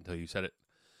that was until you said it.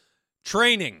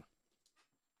 Training.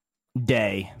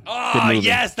 Day. Oh, movie.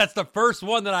 yes, that's the first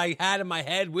one that I had in my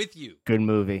head with you. Good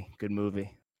movie. Good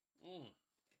movie.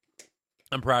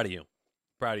 I'm proud of you.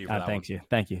 Proud of you for that Thank one. you.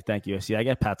 Thank you. Thank you. See, I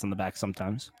get pats on the back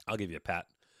sometimes. I'll give you a pat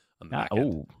on the back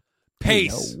end. Oh.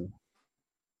 Pace. Hey,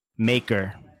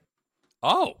 Maker.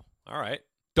 Oh, all right.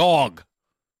 Dog.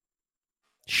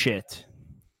 Shit.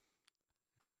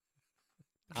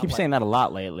 I Not keep like- saying that a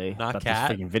lot lately. Not about cat?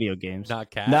 these freaking video games.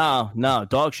 Not cat. No.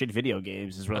 Dog shit video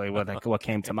games is really what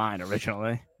came to mind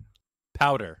originally.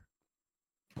 Powder.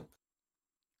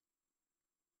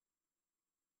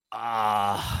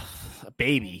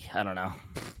 Baby. I don't know.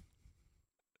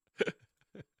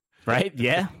 Right?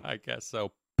 Yeah. I guess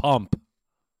so. Pump.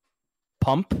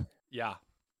 Pump. Yeah.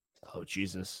 Oh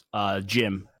Jesus.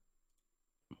 Gym.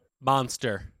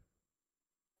 Monster.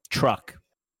 Truck.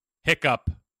 Hiccup.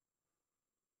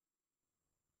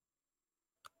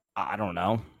 I don't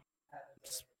know.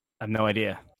 I have no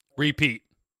idea. Repeat.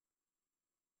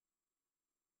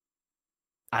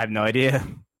 I have no idea.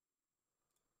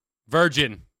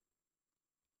 Virgin.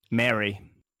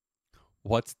 Mary.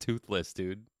 What's toothless,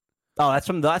 dude? Oh,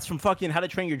 that's from fucking How to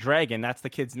Train Your Dragon. That's the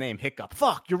kid's name. Hiccup.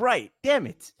 Fuck, you're right. Damn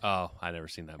it. Oh, I never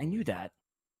seen that I movie. knew that.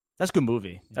 That's a good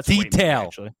movie. That's a great Detail. movie,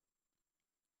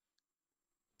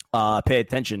 actually. Pay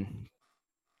attention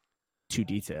to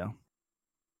detail.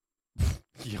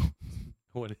 Yo,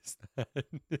 what is that?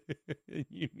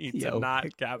 You need to Yo. not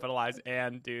capitalize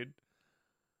and, dude.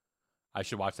 I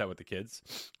should watch that with the kids.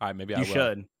 All right, maybe I You will.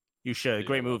 should. You should. Maybe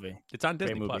Great I will. movie. It's on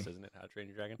Disney Great Plus, movie. isn't it? How to Train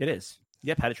Your Dragon? It is.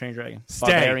 Yep, How to Train Your Dragon.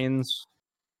 Stay. Barbarians.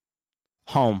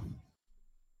 Home.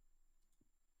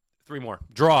 3 more.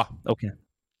 Draw. Okay.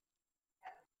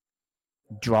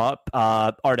 Drop.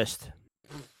 Artist.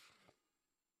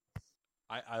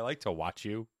 I like to watch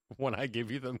you when I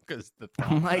give you them because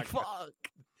I'm like, fuck.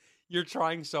 you're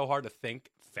trying so hard to think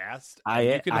fast. I-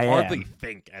 and you can I hardly am.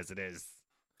 think as it is.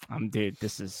 Dude,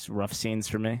 this is rough scenes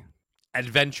for me.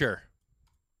 Adventure.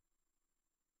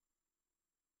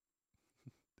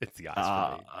 It's the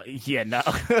eyes for Yeah, no.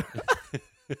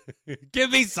 me.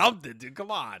 Give me something, dude.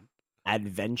 Come on.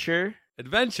 Adventure.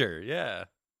 Adventure, yeah.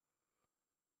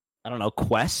 I don't know.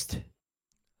 Quest.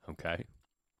 Okay.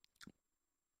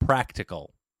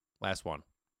 Practical. Last one.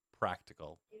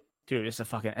 Practical. Dude, it's a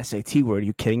fucking SAT word. Are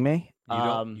you kidding me?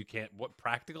 You can't. What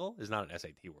practical is not an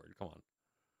SAT word. Come on.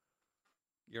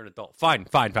 You're an adult. Fine.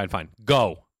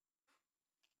 Go.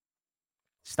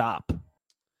 Stop.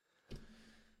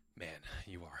 Man,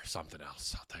 you are something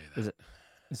else. I'll tell you that.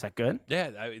 Is that good? Yeah,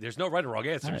 there's no right or wrong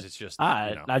answers. All right. It's just,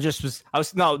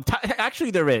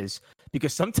 Actually there is,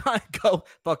 because sometimes go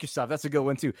fuck yourself. That's a good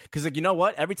one too. Because like, you know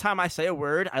what? Every time I say a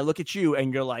word, I look at you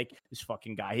and you're like, this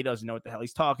fucking guy, he doesn't know what the hell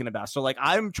he's talking about. So like,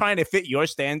 I'm trying to fit your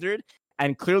standard,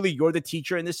 and clearly you're the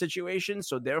teacher in this situation.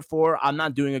 So therefore, I'm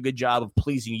not doing a good job of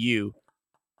pleasing you,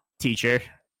 teacher.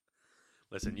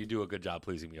 Listen, you do a good job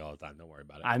pleasing me all the time. Don't worry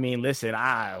about it. I mean, listen,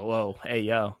 whoa, hey,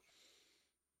 yo.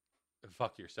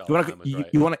 Fuck yourself. You Time was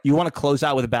right. want to close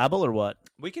out with Babbel or what?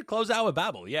 We could close out with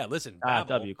Babbel. Yeah, listen, Babbel.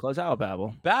 W, close out with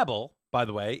Babbel. Babbel, by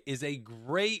the way, is a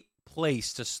great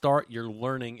place to start your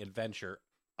learning adventure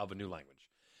of a new language.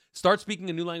 Start speaking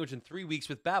a new language in 3 weeks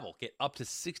with Babbel. Get up to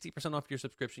 60% off your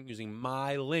subscription using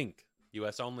my link.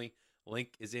 US only. Link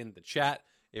is in the chat.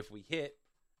 If we hit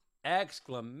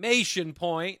exclamation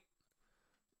point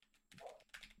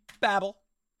Babbel,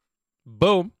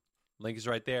 boom, link is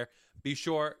right there. Be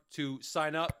sure to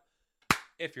sign up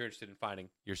if you're interested in finding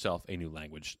yourself a new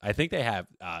language. I think they have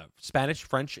Spanish,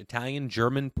 French, Italian,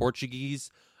 German,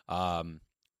 Portuguese,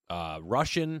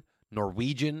 Russian,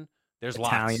 Norwegian. There's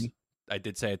Italian. lots. I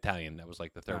did say Italian. That was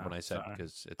like the third one I said sorry.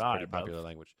 because it's Sorry, a pretty popular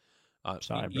language.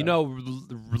 Sorry, you bro.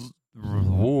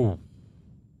 know,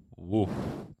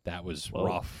 that was Whoa.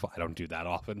 rough. I don't do that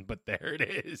often, but there it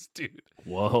is, dude.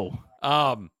 Whoa.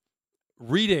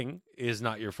 Reading is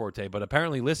not your forte, but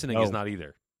apparently listening is No. not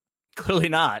either. Clearly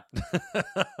not.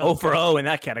 0 for 0 in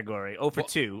that category. 0 for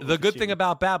 2. The good thing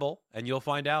about Babbel, and you'll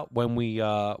find out when we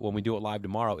do it live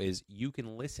tomorrow, is you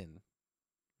can listen.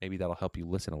 Maybe that'll help you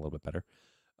listen a little bit better.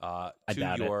 I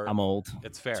doubt it. I'm old.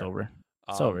 It's fair. It's over.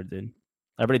 It's Um, over, dude.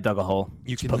 Everybody dug a hole.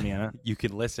 You Just can put me in it. you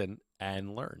can listen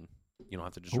and learn. You don't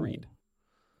have to just read.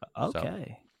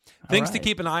 Okay. Things All to right.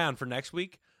 keep an eye on for next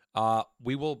week.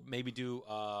 We will maybe do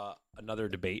another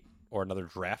debate or another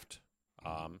draft.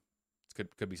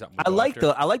 Could be something. I like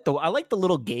the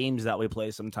little games that we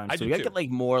play sometimes. I So do we gotta too. get like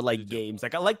more like do too. games.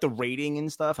 Like I like the rating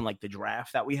and stuff and like the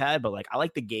draft that we had, but like I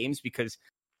like the games because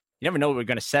you never know what we're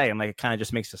gonna say, and like it kind of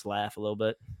just makes us laugh a little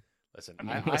bit. Listen, I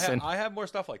mean, I listen. have more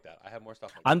stuff like that. I have more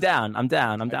stuff. Like I'm that. down.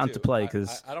 I'm down do. to play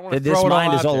because I don't want to this throw it all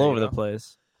mind is out all there, over you the know?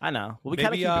 place. I know. Well, we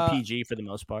kind of Maybe, keep it PG for the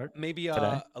most part. Maybe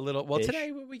today. a little. Well, Ish.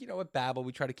 today with Babel,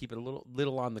 we try to keep it a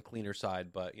little on the cleaner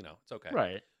side, but it's okay.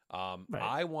 Right. Right.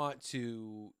 I want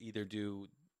to either do.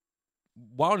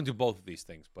 Well, I want to do both of these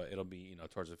things, but it'll be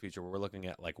towards the future where we're looking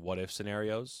at like what if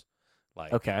scenarios,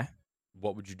 like Okay.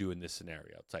 what would you do in this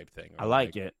scenario type thing. I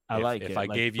like it. I like if it. I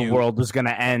Like, gave the you world was gonna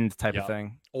end type Yep. of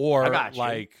thing. or I got you.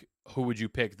 like who would you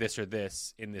pick this or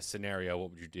this in this scenario?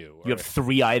 What would you do? You have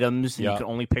 3 items, and Yeah. you can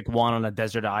only pick one on a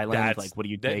desert island. That's- Like, what are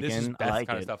you This is taking? that's I the like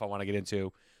kind it. of stuff I want to get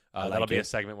into. I That'll like be a it.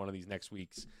 segment one of these next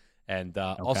weeks. And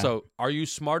also, are you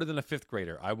smarter than a 5th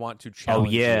grader? I want to Oh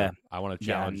challenge yeah. you. I want to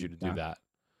Yeah, challenge you to do yeah.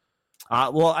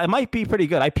 that. Well, I might be pretty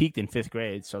good. I peaked in 5th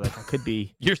grade, so like I could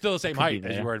be. You're still the same Could be height as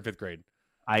you there. were in 5th grade.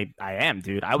 I am,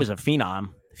 dude. I was a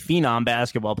phenom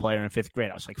basketball player in 5th grade.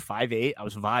 I was like 5'8". I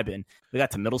was vibing. We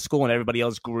got to middle school and everybody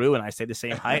else grew, and I stayed the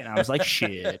same height, and I was like,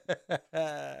 shit.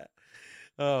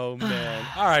 Oh man!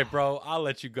 All right, bro. I'll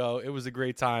let you go. It was a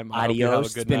great time. I hope you have a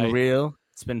Adios. good It's been night. real.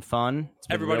 It's been fun. It's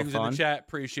been Everybody real who's fun. in the chat,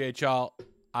 appreciate y'all.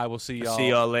 I will see y'all. See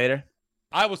y'all later.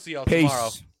 I will see y'all Peace. tomorrow.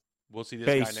 We'll see this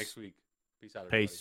Peace. guy next week. Peace out, everybody. Peace.